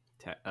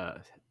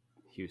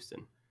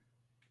 Houston.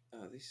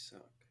 Oh, these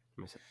suck.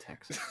 I said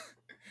Texas.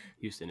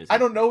 Houston is. I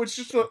don't know. It's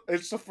just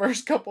it's the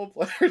first couple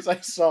players I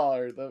saw,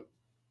 or the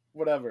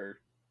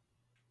whatever.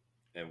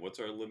 And what's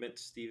our limit,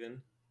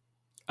 Steven?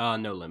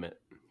 No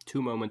limit.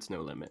 2 moments,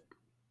 no limit.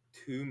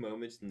 2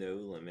 moments, no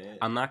limit.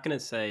 I'm not gonna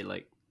say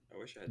like I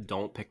wish I had.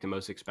 don't pick the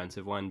most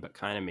expensive one, but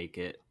kind of make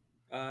it.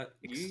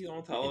 You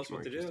don't tell us more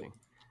what to do. interesting.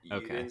 You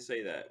Okay. didn't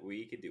say that.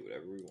 We can do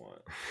whatever we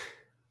want.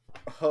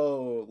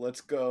 Oh,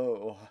 let's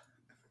go.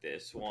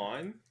 This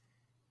one.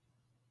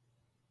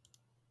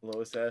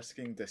 Lois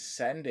asking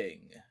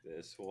descending.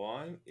 This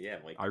one. Yeah,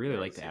 like I really we're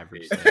on like the same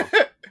average page.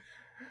 sale.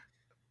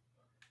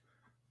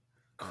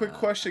 Quick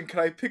question: can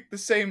I pick the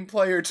same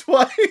player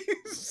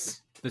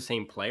twice? The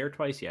same player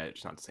twice? Yeah,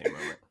 it's not the same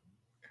moment.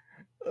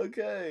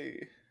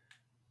 Okay.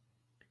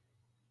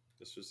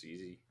 This was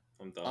easy.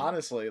 I'm done.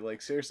 Honestly,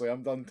 like seriously,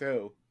 I'm done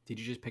too. Did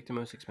you just pick the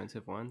most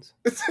expensive ones?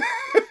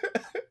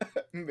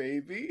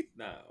 Maybe.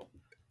 No.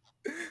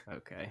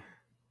 Okay.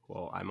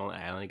 Well, I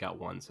only got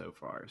one so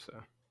far, so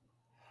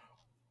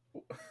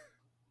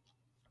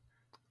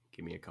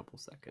give me a couple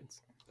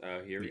seconds.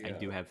 Oh, here we go.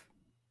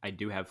 I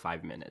do have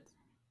 5 minutes.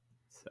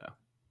 So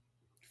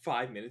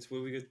 5 minutes? What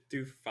are we gonna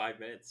do for 5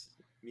 minutes?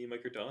 Me and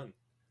Mike are done.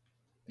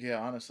 Yeah,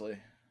 honestly.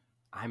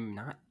 I'm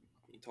not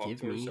Talk Give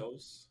to me-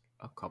 ourselves.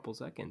 a couple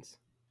seconds.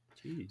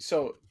 Jeez.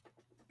 So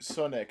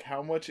Nick,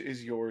 how much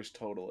is yours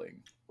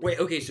totaling? Wait,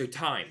 okay, so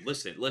time.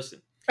 Listen.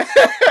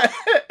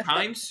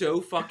 Time's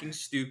so fucking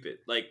stupid.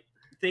 Like,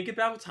 think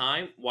about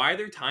time. Why are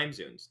there time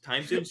zones?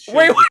 Time zones should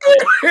Wait,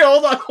 be-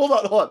 hold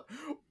on.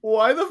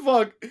 Why the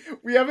fuck?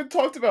 We haven't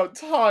talked about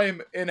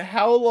time in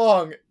how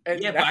long?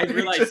 And Yeah, now but I you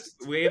realized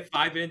just- we have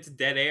 5 minutes of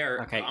dead air.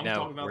 Okay, I'm no,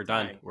 talking about we're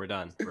time. done. We're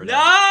done. No,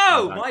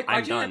 I'm done. Mike, I'm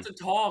why'd you done. have to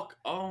talk?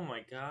 Oh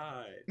my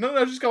god.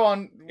 No, just go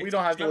on. We It's-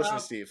 don't have to shut listen up.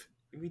 to Steve.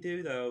 We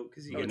do though,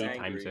 because he We gets need angry.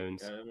 time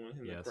zones. I don't want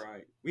him Yes. to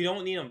cry. We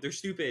don't need them. They're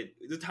stupid.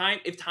 If time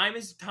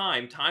is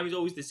time is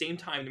always the same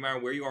time no matter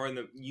where you are in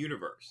the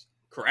universe.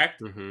 Correct?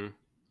 Mm-hmm.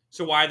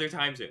 So why are there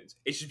time zones?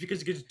 It's just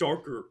because it gets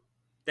darker.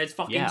 That's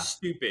fucking Yeah.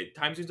 stupid.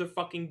 Time zones are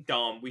fucking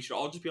dumb. We should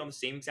all just be on the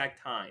same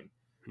exact time.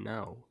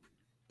 No,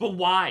 But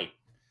why?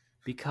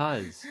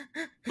 because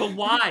But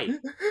why?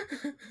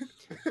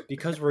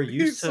 we're He's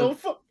used so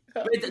to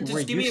Just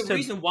We're give me a used to-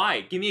 reason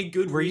why. Give me a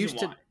good we're reason used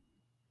to why.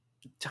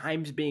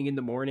 times being in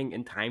the morning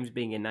and times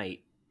being at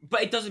night.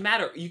 But it doesn't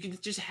matter. You can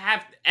just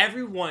have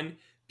everyone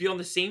be on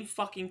the same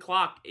fucking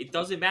clock. It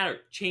doesn't matter.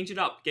 Change it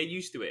up. Get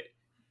used to it.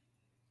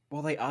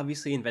 Well, they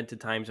obviously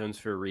invented time zones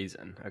for a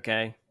reason.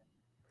 Okay.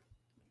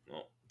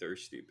 Well, they're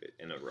stupid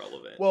and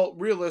irrelevant. Well,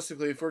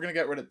 realistically, if we're gonna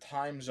get rid of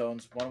time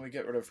zones, why don't we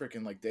get rid of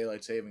freaking like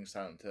daylight savings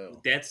time too?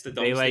 That's the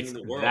dumbest Daylight- thing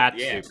in the world. that's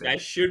Yeah, stupid.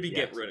 that should be Yes.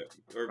 get rid of.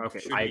 Or Okay,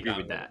 should I be agree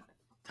gotten with rid that. of.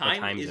 The Time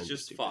time is zone's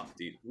just stupid. fucked,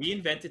 dude. We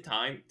invented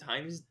time.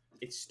 Time is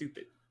it's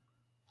stupid.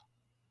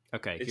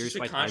 Okay. It's Here's just a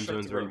why time construct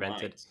zones of were our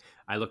invented. minds.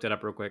 I looked it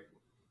up real quick.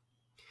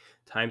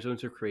 Time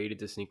zones were created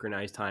to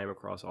synchronize time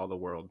across all the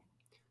world.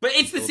 But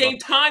it's the Hold same up.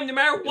 time no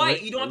matter what.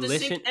 Li- You don't have to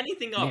sync listen-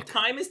 anything up. Nick,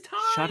 Time is time.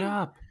 Shut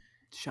up.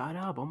 Shut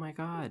up. Oh my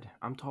god.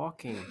 I'm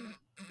talking. He's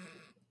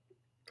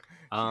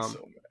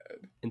so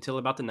mad. Until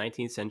about the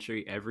 19th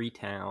century, every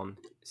town,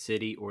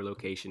 city, or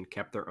location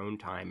kept their own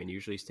time and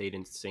usually stayed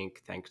in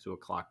sync thanks to a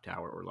clock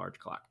tower or large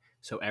clock.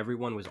 So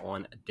everyone was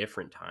on a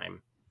different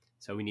time.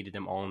 So we needed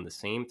them all in the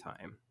same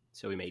time.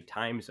 So we made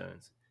time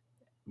zones,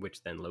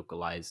 which then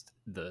localized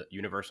the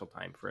universal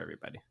time for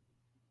everybody.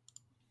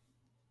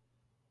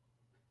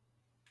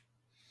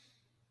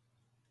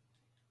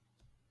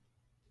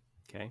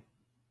 Okay.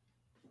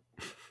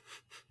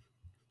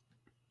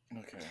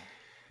 Okay.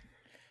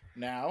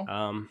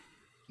 Now,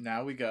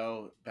 now we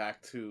go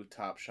back to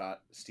Top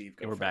Shot. Steve,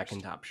 go We're back in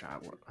first. Top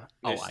Shot.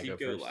 No, I Steve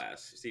go first.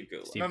 last. Steve go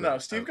last. Steve- No, go-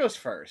 Steve oh. goes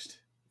first.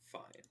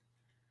 Fine.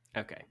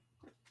 Okay.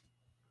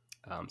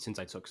 Since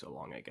I took so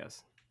long, I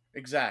guess.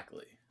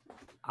 Exactly.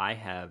 I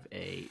have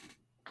a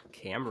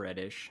Cam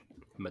Reddish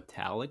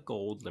Metallic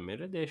gold,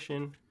 limited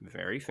edition,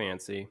 very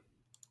fancy.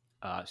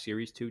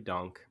 Series 2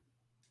 dunk,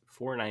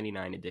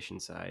 $4.99 edition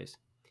size,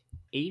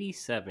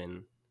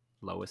 87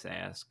 lowest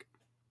ask,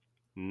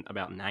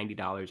 about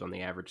 $90 on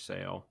the average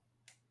sale.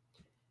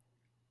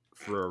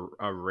 For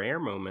a rare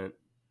moment,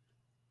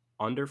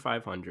 under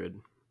 500,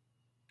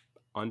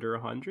 under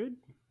 100,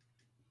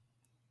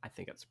 I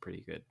think that's a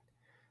pretty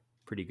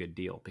good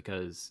deal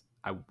because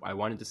I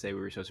wanted to say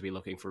we were supposed to be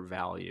looking for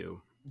value.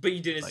 But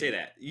you didn't Like, say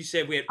that. You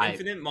said we had I-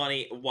 infinite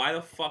money. Why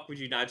the fuck would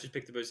you not just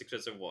pick the most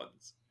expensive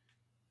ones?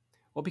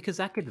 Well, because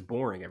that gets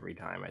boring every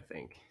time, I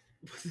think.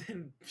 But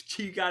then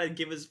you gotta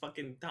give us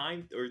fucking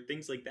time or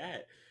things like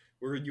that,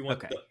 where you want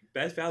Okay. the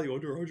best value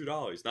under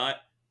 $100, not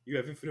you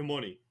have infinite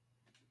money.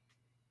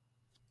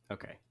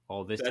 Okay.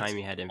 Well, this That's time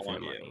you had infinite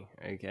on you. money.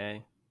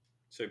 Okay.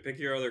 So pick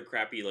your other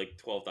crappy like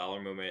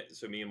 $12 moment,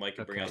 so me and Mike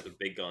can bring Okay. out the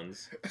big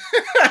guns.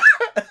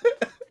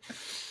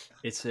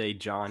 It's a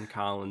John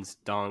Collins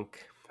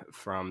dunk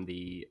from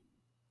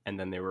and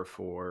then there were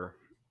 4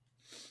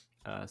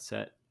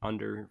 set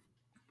out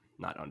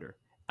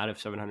of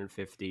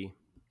 750,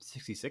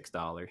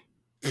 $66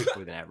 with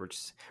an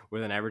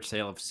average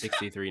sale of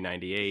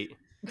 $63.98.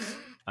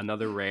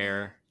 Another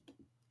rare.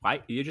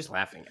 Why you're just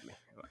laughing at me?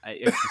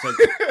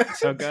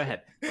 So go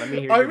ahead. Let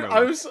me hear your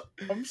moment.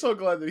 I'm so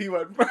glad that he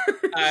went first.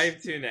 I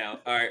have 2 now.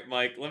 All right,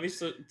 Mike. Let me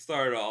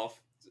start it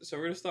off. So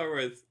we're gonna start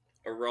with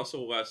a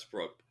Russell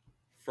Westbrook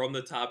from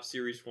the top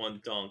Series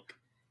 1 dunk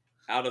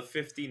out of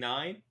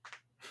 59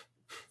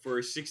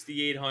 for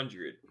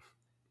 6,800.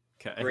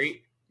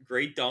 Okay.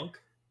 Great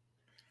dunk.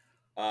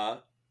 I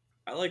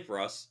like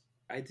Russ.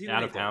 I do.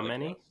 Out I of don't how like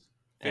many? Russ.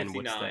 And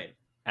what's 59.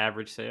 the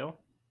average sale?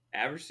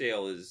 Average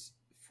sale is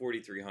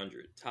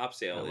 4,300. Top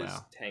sale Oh, is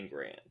wow. 10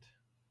 grand.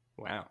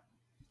 Wow.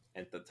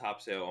 And the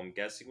top sale, I'm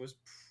guessing, was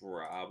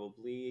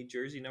probably a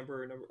jersey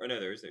number. Oh no,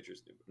 there is no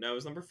jersey number. No, it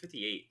was number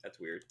 58. That's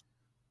weird.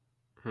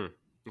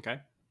 Okay.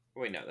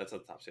 Wait, no, that's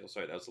not the top sale.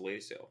 Sorry, that was the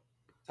latest sale.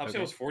 Top Okay.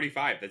 sale was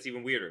 45. That's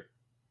even weirder.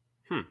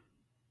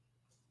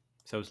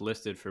 So it's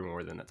listed for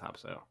more than the top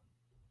sale.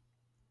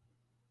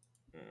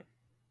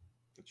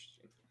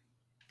 Interesting.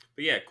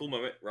 But yeah, cool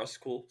moment. Russ,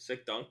 cool,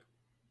 sick dunk.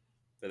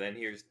 But then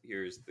here's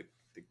the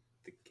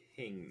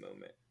king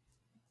moment.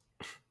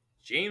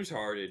 James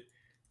Harden,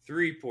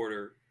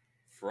 3-pointer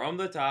from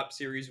the top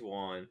Series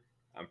 1.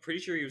 I'm pretty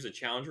sure he was a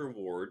Challenger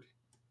Award,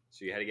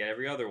 so you had to get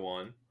every other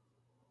one.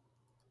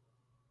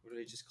 What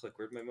did I just click?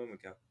 Where'd my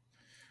moment go?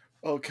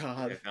 Oh Okay,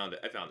 God. I found it.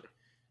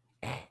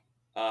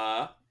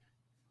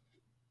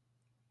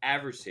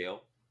 Average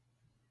sale,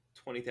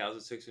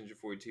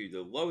 20,642.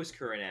 The lowest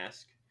current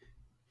ask,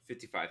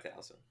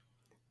 55,000.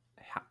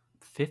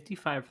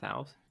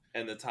 55,000.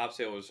 And the top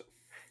sale was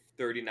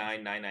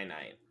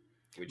 39,999,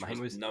 which Mine was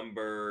was-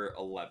 number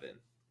 11.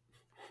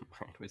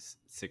 Mine was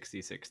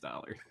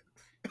 $66.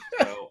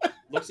 So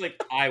looks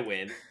like I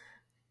win.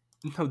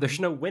 No, there's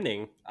no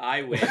winning.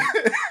 I win.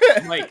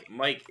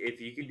 Mike,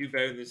 if you can do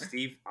better than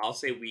Steve, I'll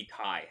say we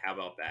tie. How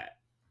about that?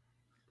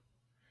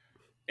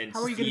 And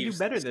How are you going to do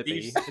better than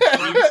me? Steve's, It's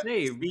not the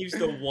same. Steve's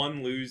the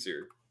one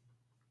loser.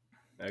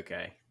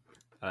 Okay.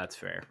 That's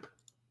fair.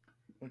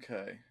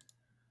 Okay.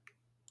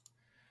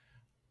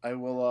 I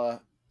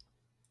will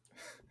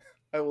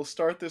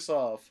start this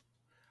off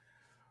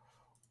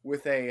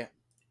with a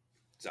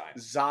Zion.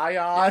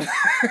 Zion.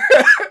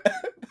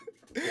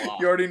 Block.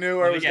 You already knew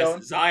where I was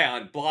going?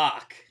 Zion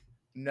block.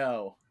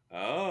 No.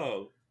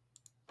 Oh.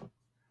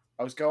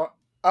 I was going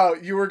Oh,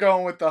 you were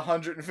going with the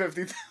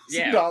 $150,000.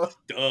 Yeah.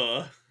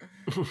 Duh.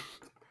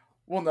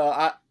 Well,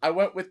 no, I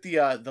went with the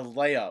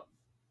layup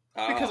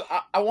because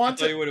I I want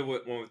thought to you would have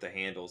went with the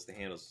handles. The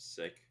handles are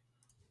sick.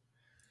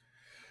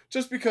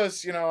 just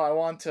because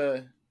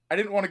I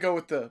didn't want to go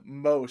with the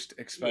most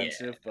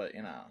expensive, but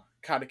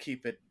kind of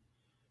keep it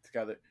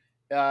together.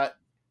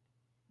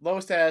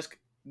 Lowest ask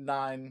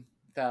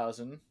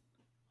 9,000,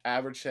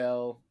 average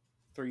sale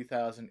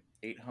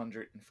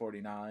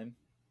 3,849,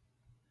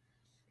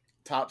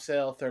 top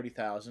sale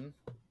 30,000,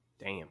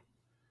 Damn.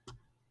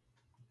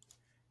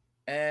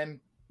 and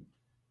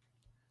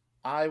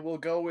I will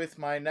go with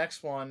my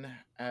next one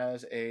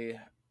as a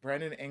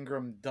Brandon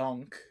Ingram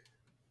dunk,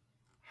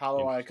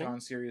 Hollow Interesting. Icon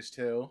Series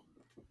 2.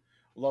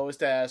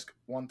 Lowest ask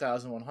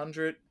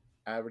 1,100,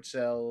 average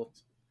sale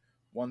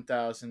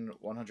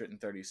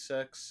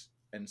 1,136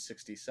 and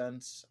 60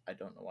 cents. I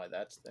don't know why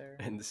that's there.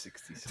 And the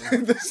 60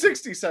 cents. The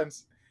 60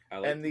 cents. I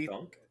like And the the-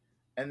 dunk.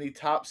 And the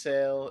top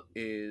sale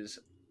is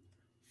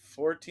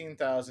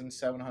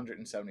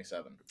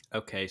 14,777.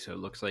 Okay, so it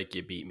looks like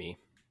you beat me.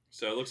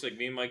 So it looks like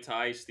me and Mike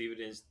tie. Steven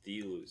is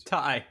the loser.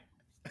 Tie.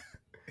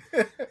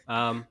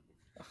 All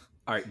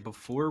right,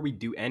 before we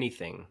do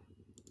anything,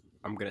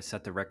 I'm going to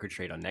set the record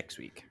straight on next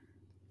week.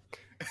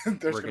 We're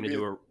going to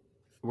do a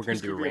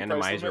there's gonna be a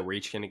price randomizer. limit? We're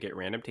each going to get a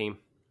random team.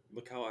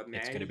 Look how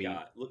mad gonna he be-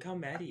 got. Look how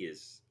mad he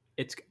is.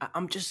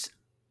 I'm just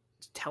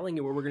telling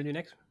you what we're going to do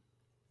next.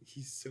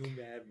 He's so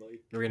mad, Mike.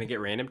 We're going to get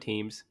random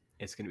teams.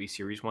 It's going to be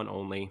Series 1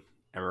 only,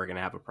 and we're going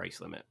to have a price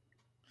limit.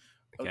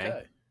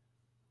 Okay?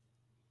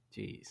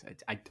 Jeez,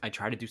 I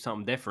try to do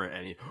something different,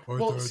 and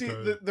Well, see,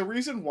 the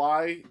reason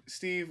why,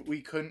 Steve,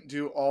 we couldn't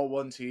do all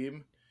one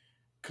team,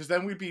 because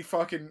then we'd be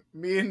fucking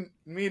me and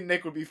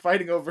Nick would be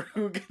fighting over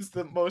who gets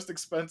the most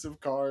expensive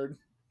card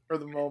for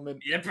the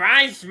moment. The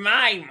prize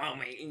my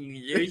moment,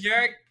 you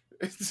loser.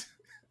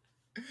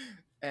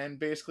 And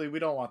basically, we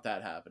don't want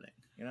that happening.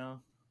 You know.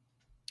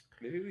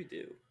 Maybe we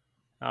do.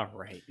 all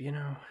right,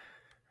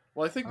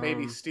 Well, I think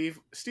maybe Um,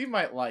 Steve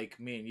might like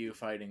me and you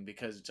fighting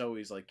because it's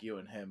always like you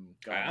and him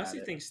going I honestly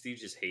at it. think Steve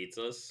just hates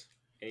us,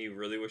 and he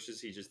really wishes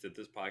he just did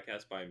this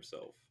podcast by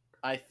himself.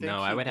 I think no,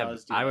 he I would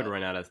does do I would that.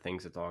 run out of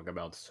things to talk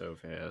about so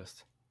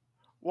fast.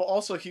 Well,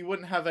 also he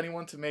wouldn't have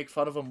anyone to make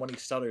fun of him when he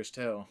stutters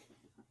too.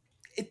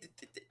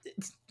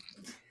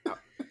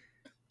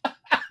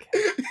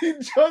 He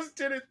just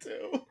did it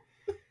too.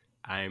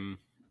 I'm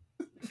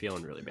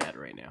feeling really bad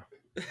right now.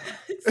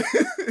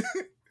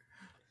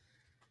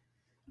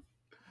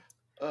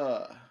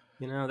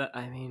 That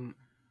I'm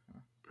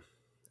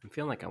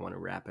feeling like I want to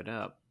wrap it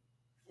up.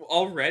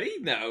 Already?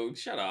 No,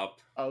 shut up.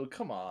 Oh,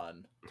 come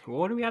on. Well,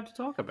 what do we have to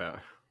talk about?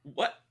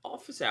 What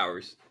office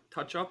hours?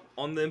 Touch up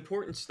on the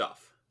important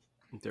stuff.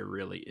 There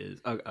really is.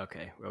 Oh,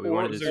 okay. Well, we Or-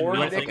 wanted Was to. there or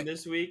nothing Nick-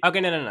 this week? Okay,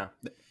 no.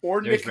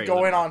 Or There's Nick very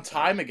going little. on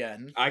time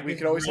again. I We can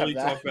could always really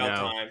have that. talk about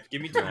No. time.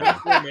 Give me No.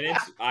 24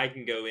 minutes. I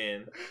can go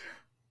in.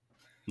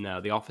 No,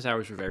 the office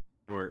hours were very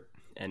short,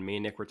 and me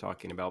and Nick were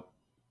talking about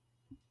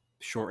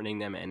shortening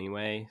them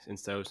anyway. And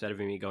so instead of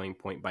me going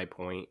point by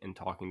point and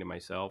talking to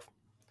myself,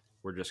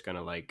 we're just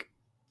gonna I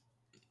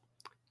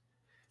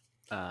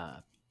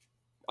can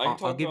I'll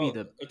talk give you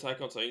about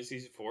Attack on Titan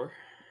season 4.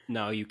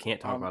 No, you can't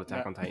talk about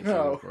Attack on Titan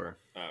no. season 4.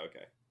 Oh,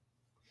 okay.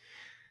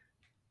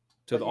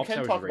 So But the you office can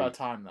hours talk are very about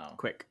time though.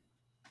 quick.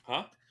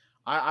 Huh?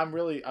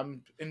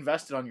 I'm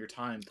invested on your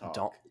time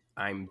talk.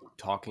 I'm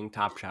talking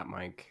Top Shot,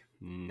 Mike.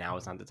 Now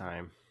is not the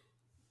time.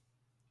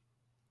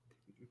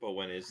 But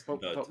when is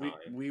But the time?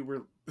 we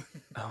were.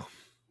 Oh,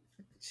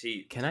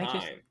 See, Can time. I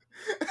just-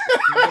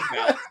 Think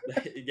about-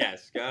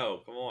 yes,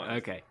 go. Come on.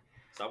 okay.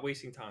 Stop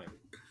wasting time.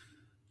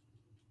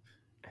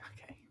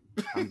 Okay.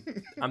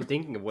 I'm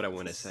thinking of what I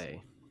want to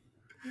say.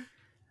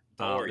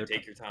 Don't worry. they're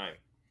Take your time.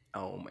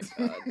 Oh my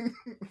god.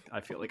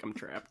 I feel like I'm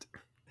trapped.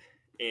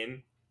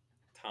 In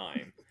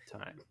time.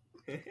 Time.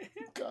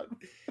 God,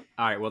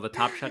 All right. Well, the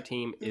Top Shot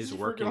team this is freaking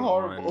working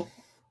on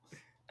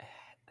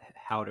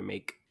how to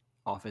make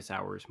office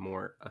hours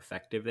more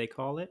effective. They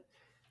call it.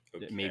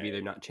 Maybe Okay.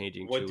 they're not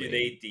changing. What to do a-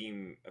 they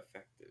deem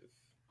effective?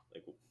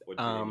 Like, what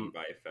do they mean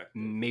by effective?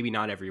 Maybe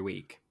not every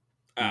week.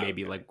 Ah,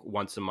 Maybe okay. like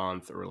once a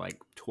month or like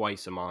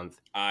twice a month.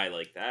 I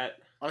like that.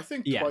 I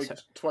think Yeah,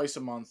 twice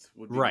a month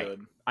would be Right.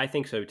 good. I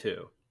think so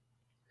too.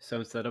 So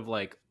instead of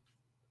like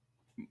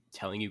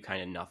telling you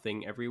kind of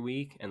nothing every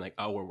week and like,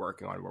 oh, we're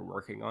working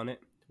on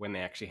it, when they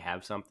actually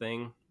have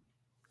something,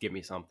 give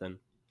me something.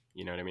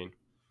 You know what I mean?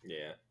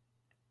 Yeah.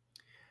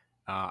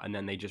 And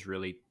then they just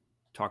really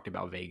talked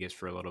about Vegas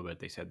for a little bit.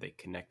 They said they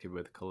connected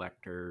with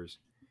collectors,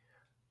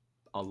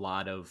 a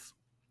lot of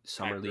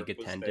summer Pack league Rip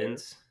was there.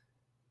 attendance.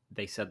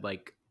 They said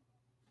like,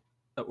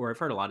 or I've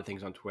heard a lot of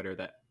things on Twitter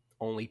that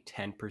only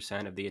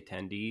 10% of the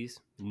attendees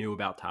knew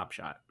about Top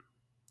Shot.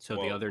 So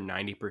the Whoa. other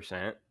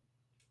 90%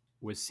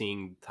 was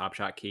seeing Top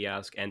Shot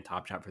kiosk and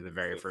Top Shot for the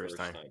very For the first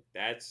time.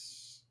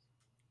 That's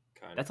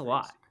kind of That's a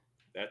lot.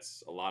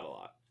 That's a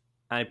lot.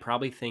 I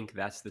probably think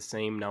that's the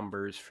same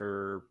numbers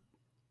for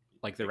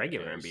like the Like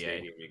regular any NBA.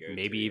 stadium you go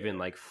Maybe to, even yeah.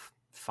 like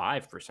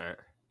 5%.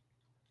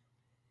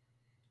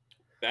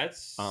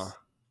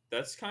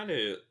 That's kind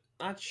of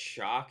not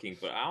shocking,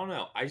 but I don't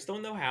know. I just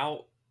don't know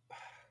how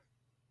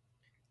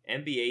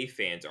NBA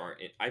fans aren't.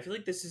 I feel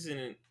like this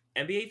isn't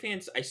NBA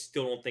fans. I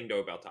still don't think know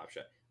about Top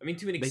Shot. I mean,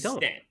 to an They don't.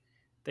 extent.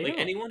 They Like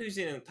don't. anyone who's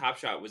in Top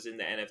Shot was in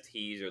the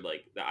NFTs or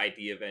like the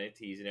idea of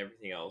NFTs and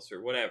everything else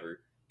or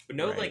whatever. But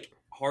no, Right. like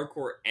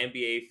hardcore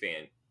NBA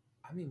fan.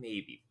 I mean,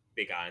 maybe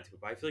they got into it,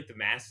 but I feel like the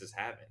masses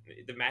haven't.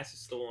 The masses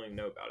still don't even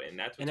know about it, and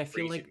that's what's And I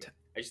feel crazy like to me.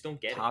 I just don't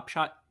get Top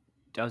Shot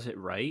does it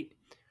right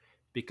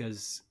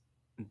because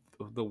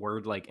the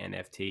word like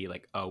NFT,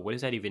 like, oh, what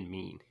does that even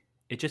mean?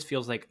 It just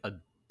feels like a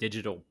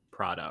digital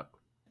product.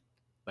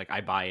 Like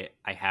I buy it,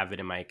 I have it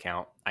in my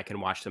account, I can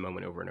watch the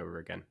moment over and over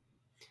again.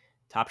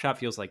 Top Shot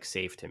feels like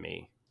safe to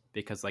me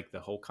because like the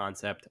whole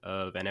concept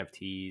of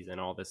NFTs and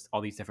all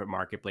these different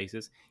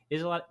marketplaces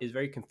is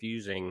very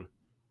confusing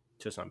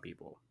to some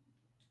people.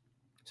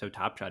 So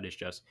Top Shot is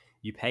just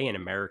you pay in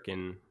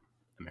American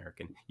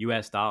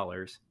US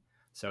dollars.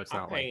 So it's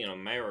I'm not paying like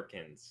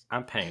Americans.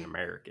 I'm paying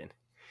American.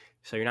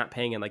 So you're not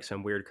paying in like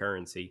some weird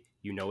currency.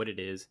 You know what it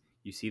is.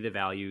 You see the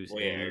values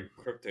Well, yeah, in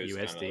crypto's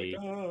USD.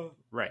 kind of like, oh.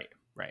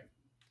 Right.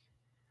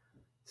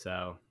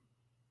 So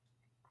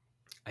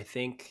I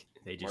think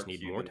they just Mark need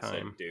Cuban more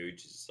time. said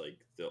Doge is like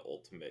the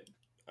ultimate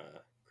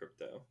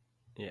crypto.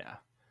 Yeah.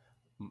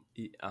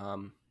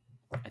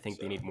 I think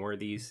they So- need more of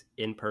these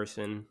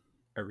in-person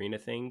arena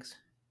things,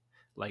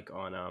 like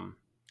on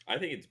I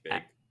think it's big.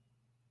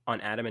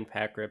 Adam and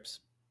Pat Grip's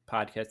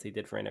podcast they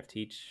did for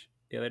NFT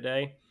the other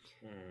day.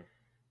 Mm.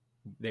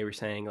 They were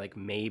saying like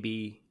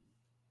maybe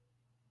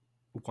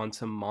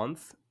once a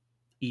month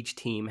each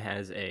team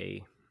has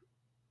a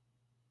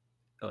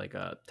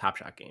Top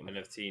Shot game.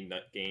 NFT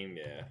nut game,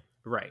 yeah.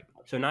 Right.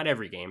 So not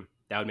every game.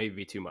 That would maybe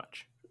be too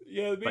much.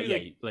 Yeah, maybe But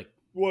yeah, like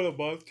one a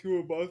month, 2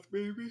 a month,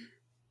 maybe.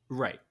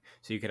 right.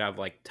 So you could have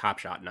like Top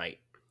Shot night.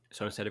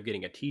 So instead of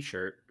getting a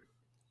T-shirt,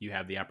 you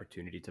have the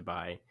opportunity to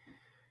buy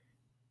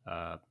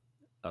a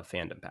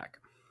fandom pack.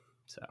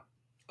 So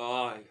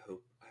Oh, I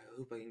hope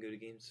I can go to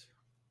games.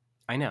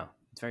 I know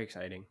it's very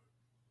exciting.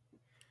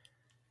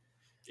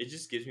 It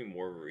just gives me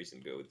more of a reason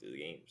to go to the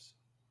games.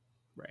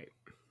 Right.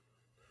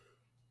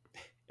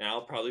 And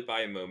I'll probably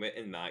buy a moment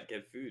and not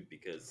get food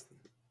because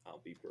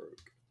I'll be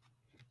broke.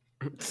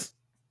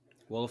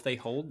 Well, if they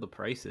hold the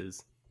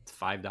prices, it's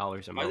 $5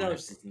 a $5 moment.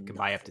 is You can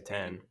buy up to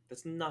 10.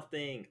 That's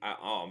nothing.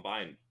 I'm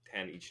buying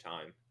 10 each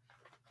time.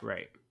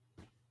 Right.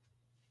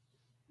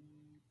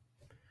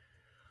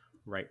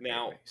 Right.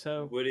 Now, right.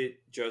 So would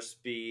it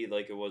just be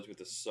like it was with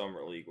the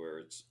Summer League where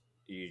it's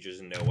you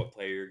just know what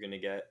player you're gonna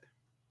get?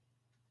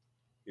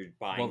 You're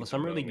buying. well, the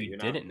Summer League moment. you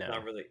You're didn't know.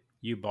 Not really.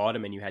 You bought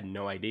them and you had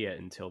no idea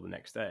until the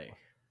next day.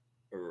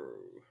 Oh,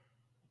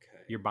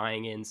 okay. You're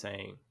buying in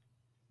saying,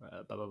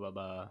 blah blah blah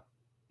blah,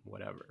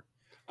 whatever.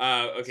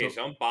 Okay,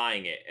 so I'm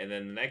buying it, and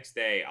then the next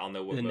day I'll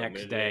know what The moment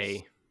next it day,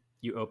 is.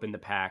 you open the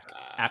pack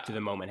after the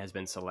moment has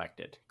been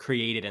selected,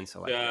 created and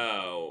selected.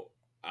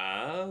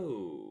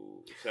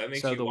 So that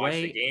makes So you the watch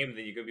way- the game, and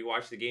then you're gonna be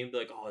watching the game, and be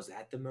like, oh, is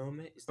that the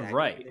moment? Is that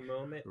Right. gonna be the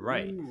moment?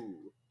 Right.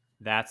 Ooh.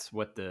 That's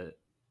what the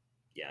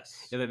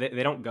Yes.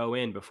 they don't go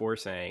in before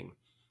saying,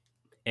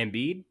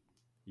 Embiid,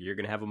 you're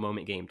gonna have a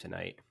moment game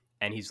tonight,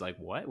 and he's like,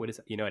 what? What is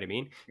that? You know what I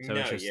mean? So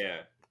no, it's just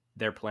yeah.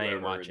 they're playing,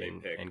 Whoever watching,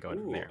 they pick. and going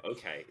Ooh, from there.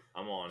 Okay,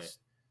 I'm on it.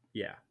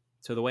 Yeah.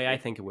 So the way I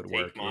think it would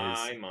work Take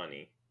my is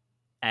money.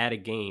 at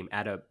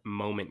a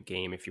moment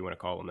game, if you want to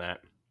call them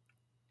that,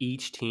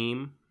 each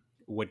team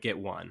would get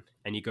one.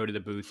 And you go to the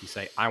booth, you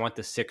say, I want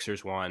the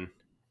Sixers one,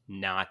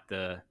 not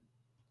the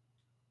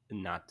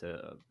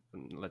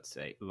let's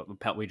say,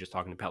 we're just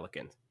talking to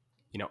Pelicans.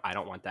 I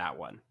don't want that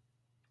one,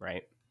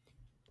 right?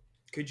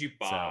 Could you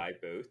buy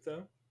both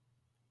though?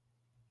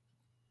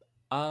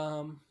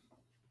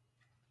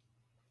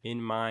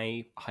 In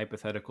my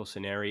hypothetical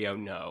scenario,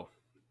 no.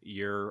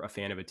 You're a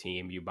fan of a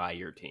team, you buy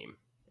your team.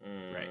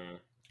 Right.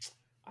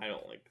 I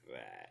don't like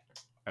that.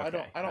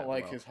 Okay. I don't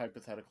like well, his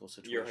hypothetical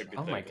situation. Your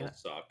hypothetical God.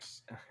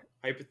 sucks.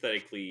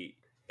 Hypothetically,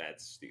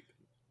 that's stupid.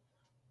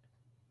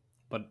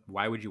 But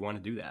why would you want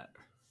to do that?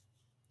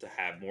 To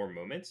have more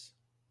moments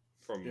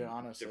from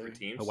honestly. different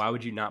teams. But why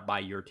would you not buy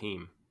your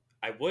team?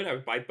 I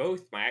would buy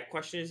both. My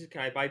question is,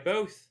 can I buy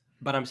both?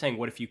 But I'm saying,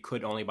 what if you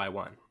could only buy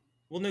one?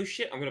 Well, no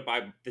shit. I'm gonna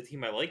buy the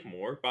team I like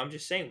more. But I'm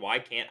just saying, why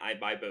can't I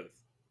buy both?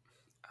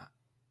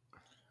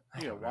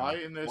 Yeah, why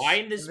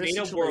in this made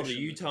up world are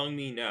situation? you telling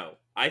me no?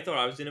 I thought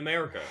I was in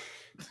America.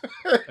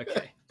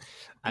 Okay.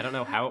 I don't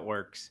know how it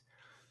works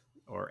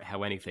or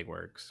how anything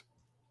works.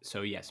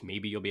 So yes,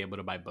 maybe you'll be able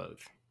to buy both.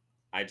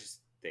 I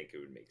just think it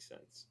would make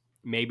sense.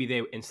 Maybe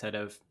they, instead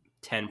of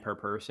 10 per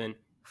person,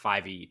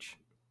 5 each,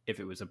 if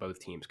it was a both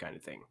teams kind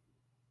of thing.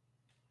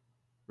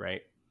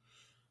 Right?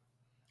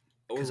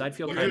 Because I'd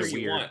feel What kind do of you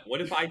weird. want? What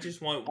if I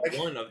just want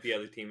one of the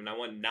other team and I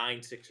want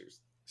 9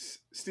 Sixers?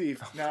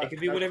 Steve, now It could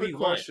be now, whatever quick you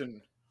want.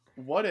 question.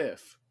 What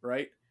if,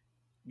 right?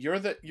 You're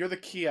the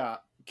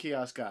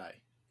kiosk guy.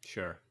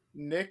 Sure.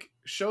 Nick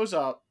shows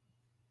up.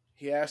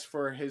 He asks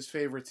for his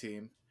favorite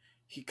team.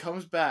 He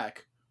comes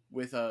back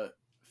with a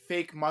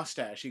fake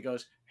mustache. He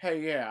goes,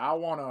 "Hey, yeah, I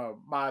want to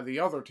buy the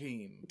other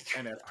team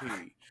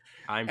NFT."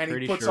 I'm And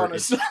pretty he puts sure on a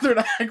southern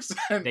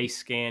accent. they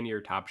scan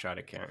your Top Shot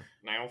account.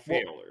 Now,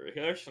 Fiddler,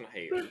 listen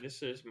here.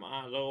 This is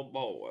my little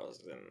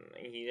boys,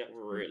 and he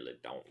really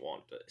don't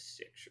want the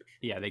Sixers.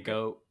 Yeah, they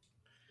go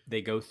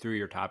through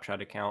your Top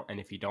Shot account, and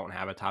if you don't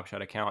have a Top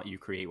Shot account, you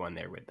create one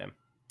there with them.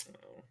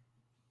 Oh.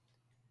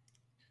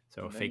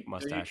 So a And fake then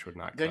mustache would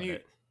not then cut you-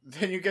 it.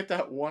 Then you get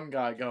that one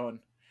guy going,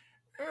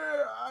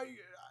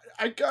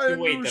 I got a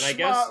Wait, new then I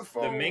guess the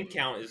smartphone." min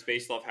count is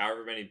based off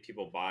however many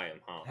people buy them,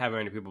 huh? How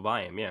many people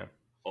buy him? Yeah.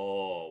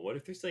 Oh, what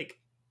if there's like,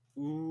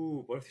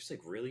 what if there's like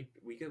really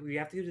we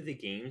have to go to the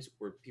games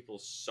where people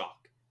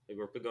suck, like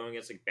we're going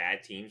against like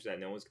bad teams that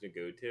no one's gonna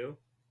go to,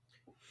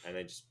 and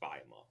then just buy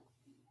them up.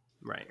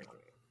 Right.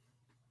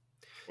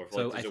 Or if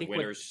So like, I there's a think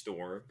winner's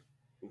storm,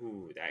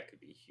 that could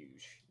be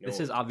huge. This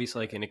is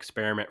obviously like an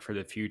experiment for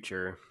the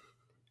future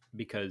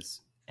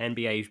because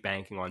NBA is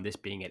banking on this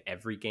being at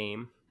every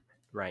game,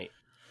 right?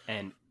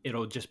 And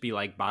it'll just be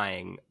like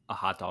buying a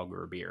hot dog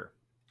or a beer.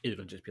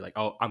 It'll just be like,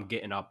 oh, I'm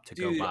getting up to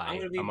Dude, go buy. I'm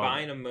gonna be a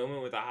buying moment. a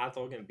moment with a hot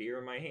dog and beer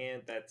in my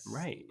hand. That's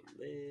Right.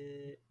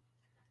 lit.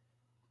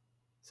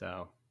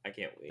 So I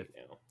can't wait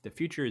now. the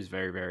future is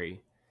very,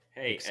 very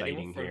Hey, exciting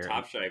anyone from here.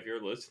 Top Shot, if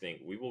you're listening,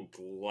 we will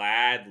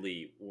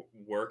gladly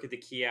work at the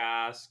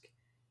kiosk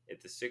at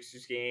the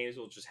Sixers games.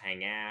 We'll just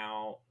hang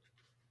out,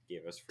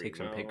 give us free take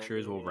some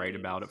pictures. We'll write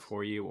about it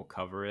for you. We'll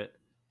cover it.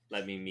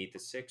 Let me meet the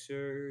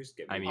Sixers.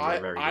 Get me I mean, I,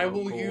 we're very I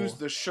will local. use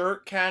the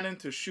shirt cannon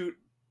to shoot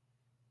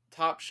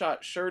Top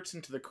Shot shirts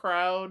into the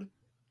crowd.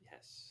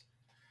 Yes.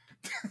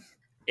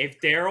 If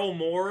Daryl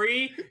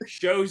Morey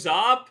shows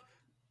up,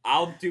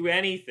 I'll do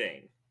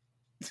anything.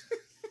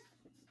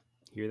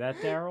 Hear that,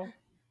 Daryl?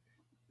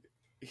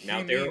 He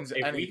Now, Daryl, means if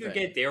we anything. could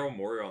get Daryl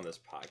Morey on this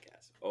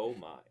podcast, oh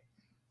my,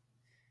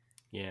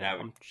 Yeah, that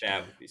would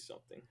be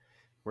something.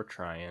 we're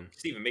trying.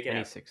 Steven, make it Any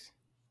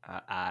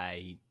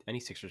happen. any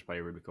Sixers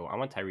player would be cool. I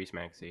want Tyrese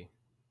Maxey.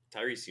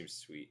 Tyrese seems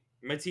sweet.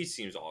 Matisse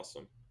seems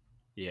awesome.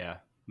 Yeah,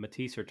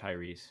 Matisse or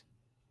Tyrese,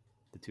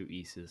 the two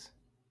Eases.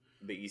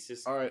 The East.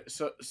 All right,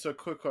 so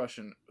quick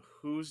question: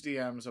 whose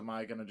DMs am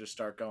I gonna just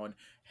start going?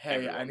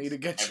 Hey, I need to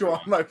get you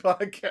on my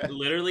podcast.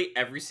 Literally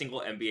every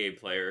single NBA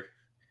player.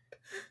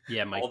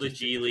 Yeah, Mike. All the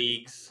G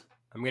leagues.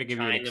 I'm gonna give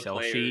you an China Excel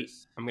players. sheet.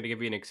 I'm gonna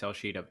give you an Excel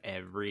sheet of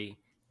every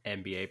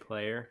NBA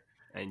player,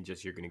 and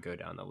just you're gonna go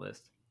down the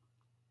list.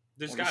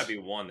 There's Well, got to this- be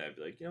one that'd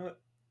be like, you know what?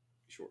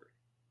 Sure.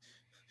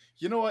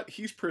 You know what?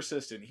 He's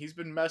persistent. He's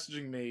been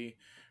messaging me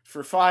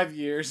for 5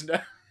 years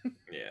now.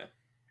 Yeah.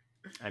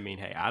 I mean,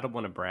 hey, I don't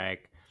want to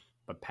brag,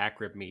 but Pack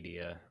Rip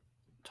Media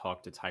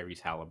talked to Tyrese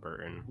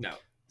Halliburton. No.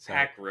 So,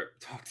 Pack Rip.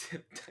 Talk to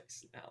him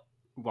now.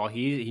 well,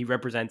 he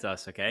represents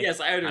us, okay?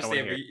 Yes, I wanna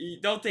understand, hear but you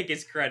don't take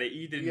his credit.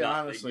 You did Yeah, nothing.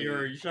 honestly.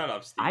 You shut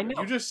up, Steve. I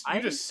know. You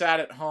just sat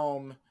at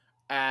home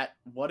at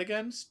what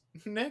again,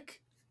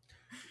 Nick?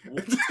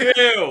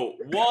 2,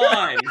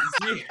 1,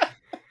 0.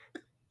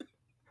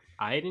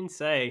 I didn't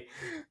say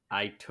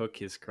I took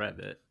his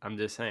credit. I'm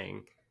just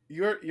saying.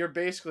 You're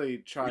basically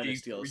trying to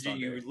steal his thunder.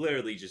 You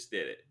literally just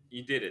did it.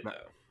 You did it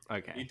though.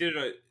 Okay. You did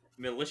it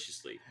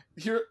maliciously.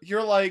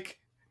 You're like,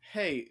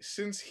 hey,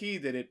 since he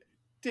did it,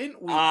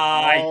 didn't we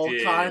I all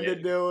did kind it.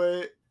 of do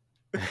it?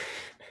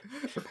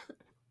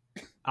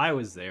 I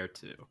was there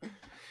too.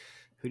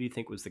 Who do you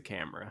think was the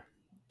camera?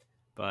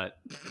 But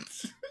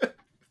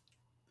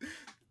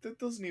That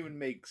doesn't even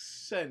make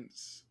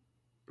sense.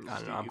 I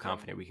don't know. I'm Steve,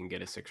 confident we can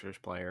get a Sixers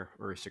player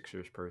or a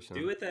Sixers person.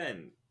 Do it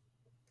then.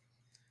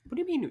 What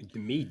do you mean,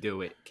 me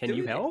do it? Can Do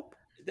you it. help?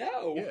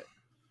 No. Yeah.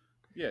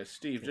 Yeah,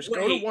 Steve, just Wait,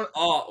 go to one.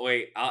 Oh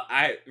wait,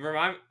 I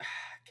remind. I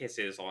can't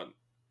say this on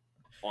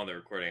the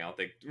recording. I don't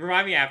think.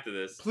 Remind me after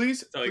this.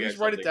 Please Tell you guys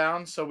write it something.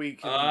 down so we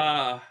can.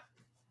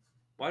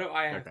 Why do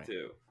I have Okay.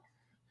 to?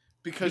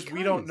 because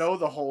we don't because- know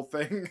the whole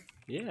thing.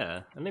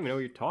 Yeah, I don't even know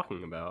what you're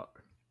talking about.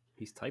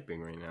 He's typing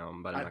right now,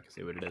 but I'm not gonna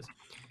say what it is.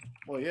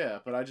 Well, yeah,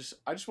 but I just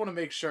want to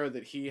make sure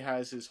that he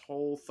has his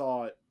whole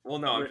thought Well,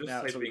 no, I'm written just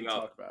out so we typing can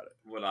up talk about it.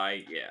 what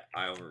I. Yeah,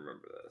 I don't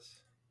remember this.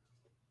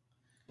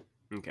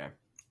 Okay.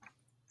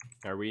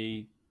 Are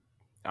we?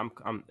 I'm.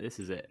 This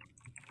is it.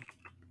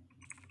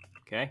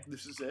 Okay.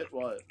 This is it.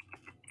 What?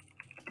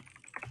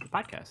 The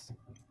podcast.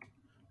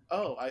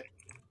 Oh,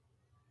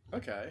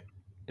 Okay.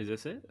 Is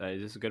this it?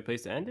 Is this a good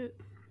place to end it?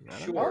 I don't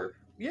know. Sure.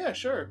 Yeah,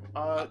 sure.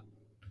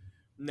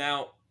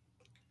 Now,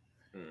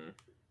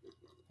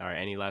 All right.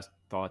 Any last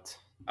thoughts?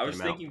 I Get was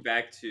 'em out. thinking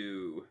back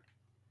to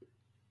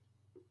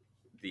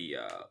the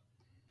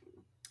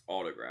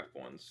autograph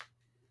ones,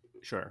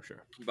 Sure.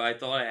 but I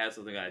thought I had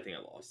something. I think I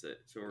lost it,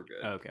 so we're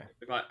good. Okay.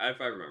 If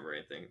I remember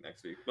anything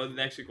next week, but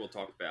next week we'll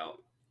talk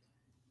about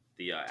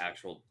the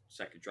actual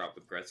second drop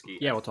with Gretzky.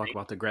 Yeah, I we'll talk think.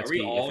 about the Are we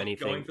Gretzky. all If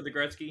anything, going for the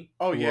Gretzky?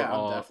 Oh We're yeah,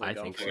 all- I'm definitely I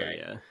going think for so. it.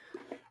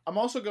 Yeah. I'm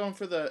also going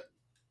for the.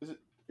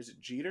 Is it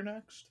Jeter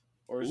next,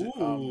 or is it?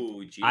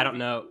 Ooh, Jeter. I don't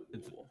know.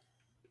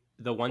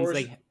 The ones Or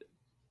is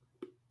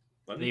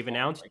they've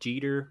announced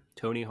Jeter,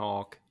 Tony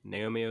Hawk,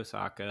 Naomi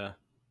Osaka,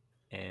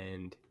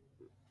 and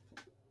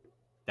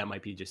that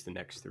might be just the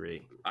next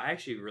three. I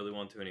actually really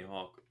want Tony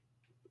Hawk.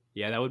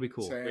 Yeah, that would be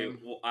cool. Same.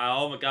 Wait,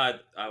 oh my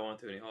god, I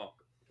want Tony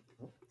Hawk.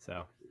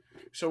 So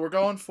So we're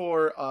going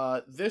for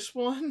this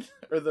one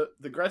or the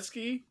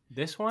Gretzky,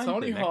 this one,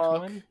 Tony the next Hawk.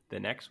 one, the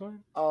next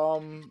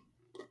one.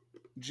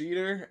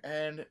 Jeter,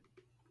 and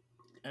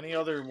any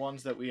other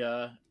ones that we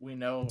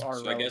know are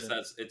So I guess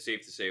relevant. it's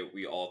safe to say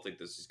we all think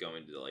this is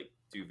going to like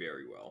do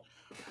very well.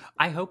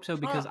 I hope so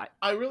because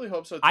I really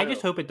hope so too. I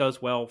just hope it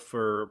does well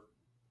for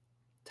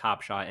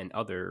Top Shot and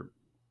other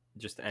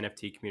just the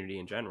NFT community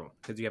in general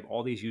because you have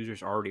all these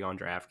users already on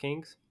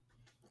DraftKings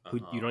who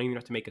Uh-huh. you don't even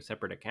have to make a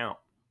separate account.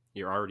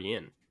 You're already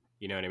in.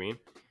 You know what I mean?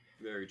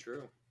 Very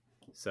true.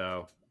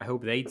 So I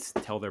hope they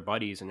tell their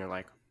buddies and they're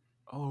like,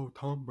 "Oh,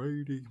 Tom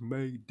Brady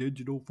made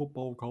digital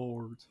football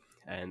cards,"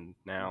 and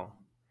now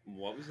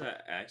What was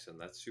that accent?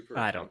 That's super.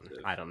 I don't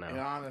offensive. know.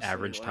 Yeah, honestly,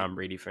 Average like- Tom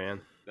Brady fan,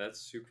 That's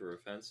super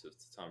offensive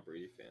to Tom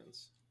Brady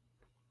fans.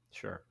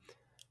 sure.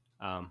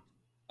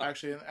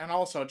 Actually, and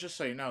also just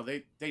so you know,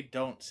 they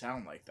don't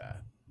sound like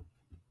that.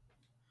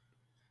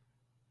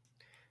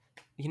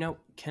 You know,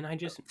 can I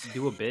just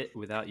do a bit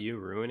without you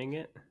ruining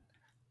it?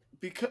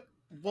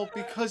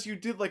 Because you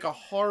did like a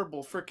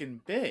horrible freaking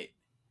bit.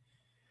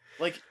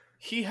 Like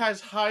he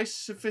has high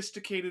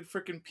sophisticated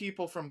freaking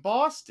people from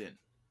Boston.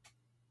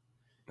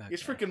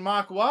 He's Okay. freaking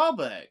Mark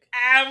Wahlberg.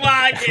 I'm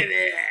liking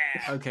it.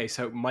 Okay,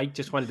 so Mike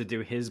just wanted to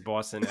do his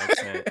Boston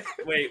accent.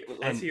 Wait,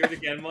 let's And- hear it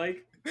again,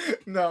 Mike.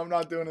 No, I'm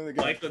not doing it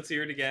again. Mike, let's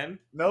hear it again.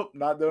 Nope,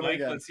 not doing it Mike,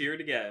 again. let's hear it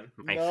again.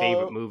 My No.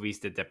 favorite movie's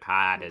The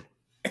Departed.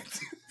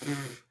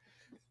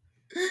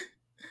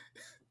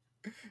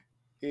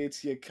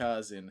 It's your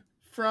cousin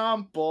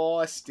from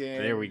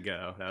Boston. There we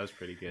go. That was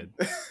pretty good.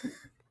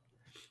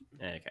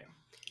 Okay.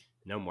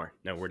 No more.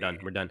 No, we're done.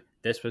 We're done.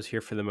 This was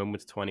Here for the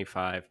Moments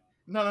 25.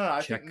 No.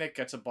 I Check. think Nick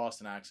gets a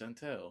Boston accent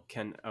too.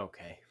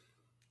 Okay.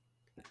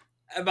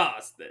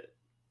 Boston.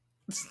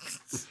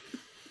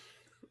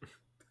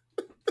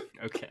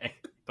 Okay.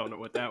 Don't know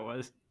what that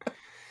was.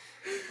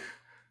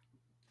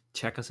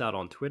 Check us out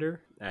on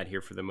Twitter at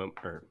Here for the Moment.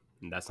 Or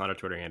that's not our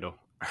Twitter handle.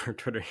 Our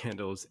Twitter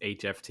handle is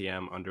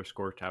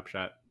HFTM_Top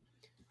Shot.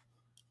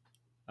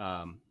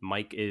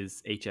 Mike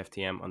is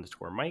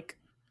HFTM_Mike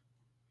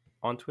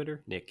on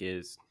Twitter. Nick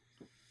is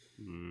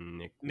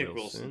Nick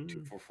Wilson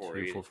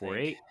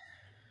 2448.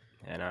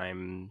 And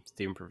I'm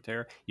Steven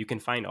Provatera. You can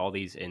find all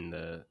these in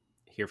the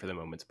Here for the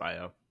Moments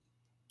bio.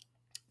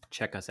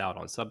 Check us out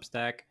on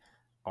Substack,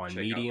 on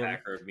Medium. Out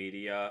Packard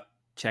Media.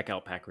 Check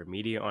out Packard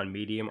Media on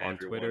Medium, on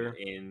Twitter.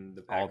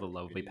 All the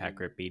lovely community.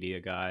 Packard Media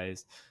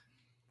guys.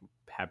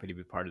 Happy to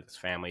be part of this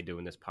family,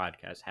 doing this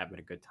podcast, having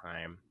a good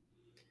time.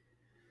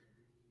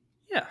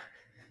 Yeah.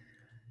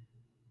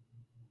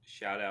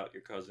 Shout out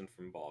your cousin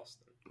from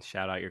Boston.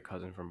 Shout out your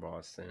cousin from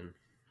Boston.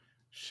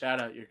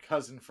 Shout out your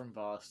cousin from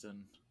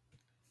Boston.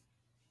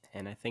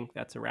 And I think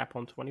that's a wrap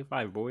on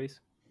 25, boys.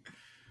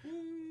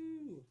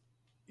 Woo.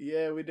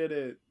 Yeah, we did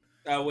it.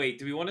 Oh, wait.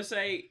 Do we want to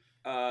say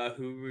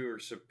who we were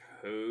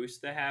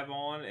supposed to have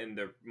on and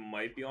there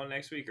might be on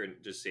next week, or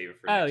just save it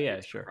for next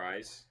week's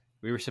surprise?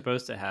 We were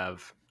supposed to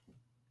have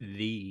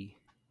the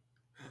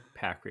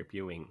Pack Rip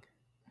Ewing,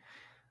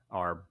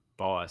 our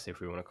boss, if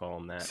we want to call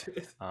him that.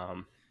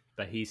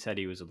 But he said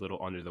he was a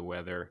little under the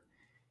weather.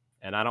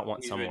 And I don't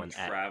want someone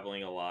been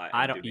traveling a lot.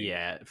 I don't.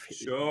 Yeah,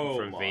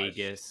 from much.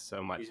 Vegas,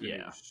 so much. He's been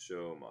doing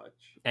so much,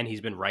 and he's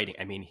been writing.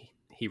 I mean,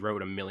 he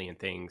wrote a million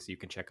things you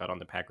can check out on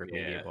the Pack Rip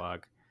Media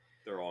blog.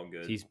 They're all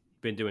good. He's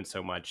been doing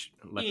so much.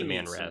 Let the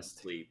man rest.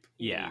 Sleep.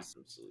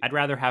 I'd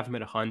rather have him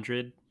at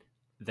 100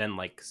 than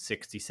like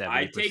 60, 70%.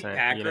 I'd take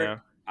Pack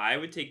Rip. I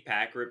would take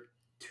Pack Rip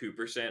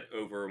 2%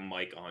 over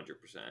Mike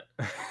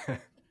 100%.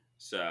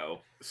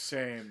 So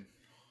same.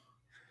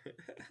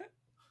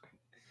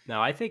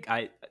 No, I think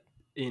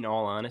in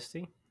all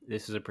honesty,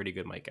 this is a pretty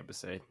good Mike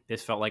episode.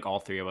 This felt like all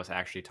three of us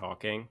actually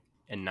talking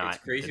and not.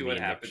 It's crazy what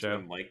happens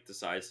when Mike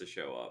decides to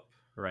show up.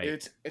 Right.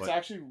 It's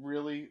actually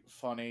really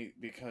funny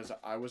because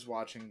I was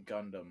watching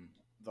Gundam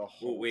the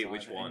whole time.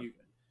 Which one?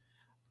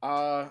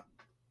 I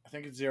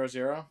think it's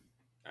 00.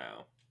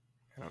 Oh.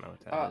 I don't know what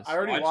that is. I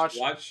already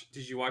watched.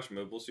 Did you watch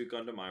Mobile Suit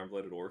Gundam Iron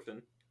Blooded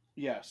Orphan?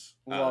 Yes.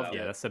 Loved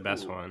it. That's the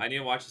best one. I need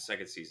to watch the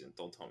second season.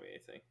 Don't tell me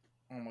anything.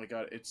 Oh my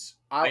god, it's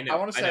I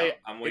want to say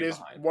it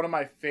is one of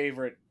my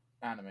favorite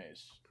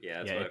animes.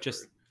 Yeah,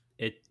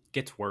 it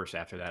gets worse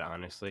after that,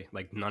 honestly.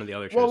 Like none of the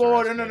other shows.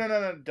 Whoa,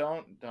 no,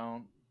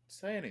 don't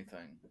say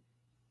anything.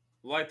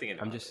 Well, I think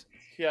I know.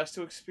 He has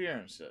to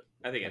experience it.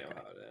 I think I know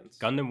how it ends.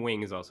 Gundam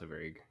Wing is also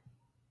very good.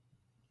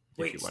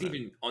 Wait,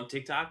 Steven, on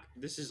TikTok,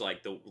 this is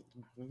like the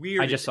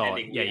weirdest. I just saw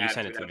it. Yeah, you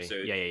sent it to me.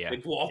 Yeah.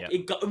 It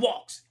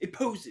walks, it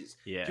poses.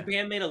 Yeah.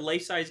 Japan made a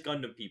life-size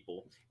Gundam,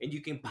 people, and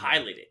you can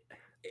pilot it.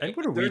 And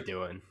what are we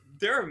doing?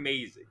 They're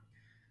amazing.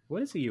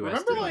 What is the U.S.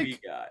 Remember, doing?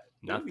 like,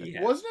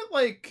 nothing. Wasn't it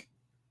like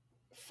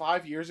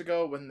 5 years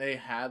ago when they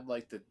had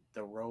like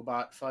the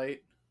robot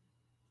fight?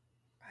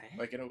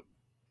 Like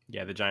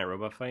the giant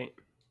robot fight.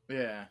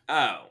 Yeah.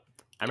 Oh,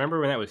 I remember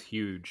when that was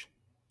huge.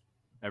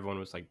 Everyone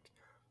was like,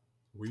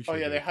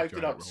 they hyped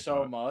it up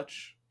so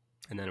much.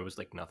 And then it was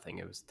like nothing.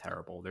 It was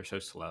terrible. They're so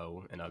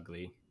slow and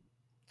ugly.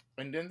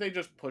 And didn't they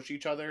just push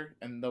each other?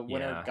 And the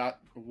winner got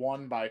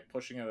won by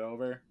pushing it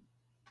over?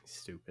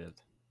 Stupid.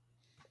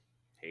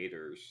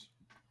 Haters.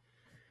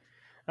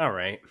 All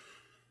right.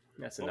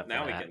 That's enough.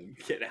 Now we can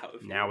get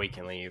out. Now we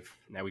can leave.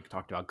 Now we've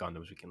talked about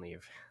Gundams. We can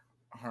leave.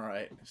 All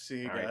right.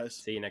 See you guys.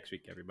 See you next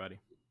week, everybody.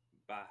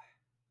 Bye.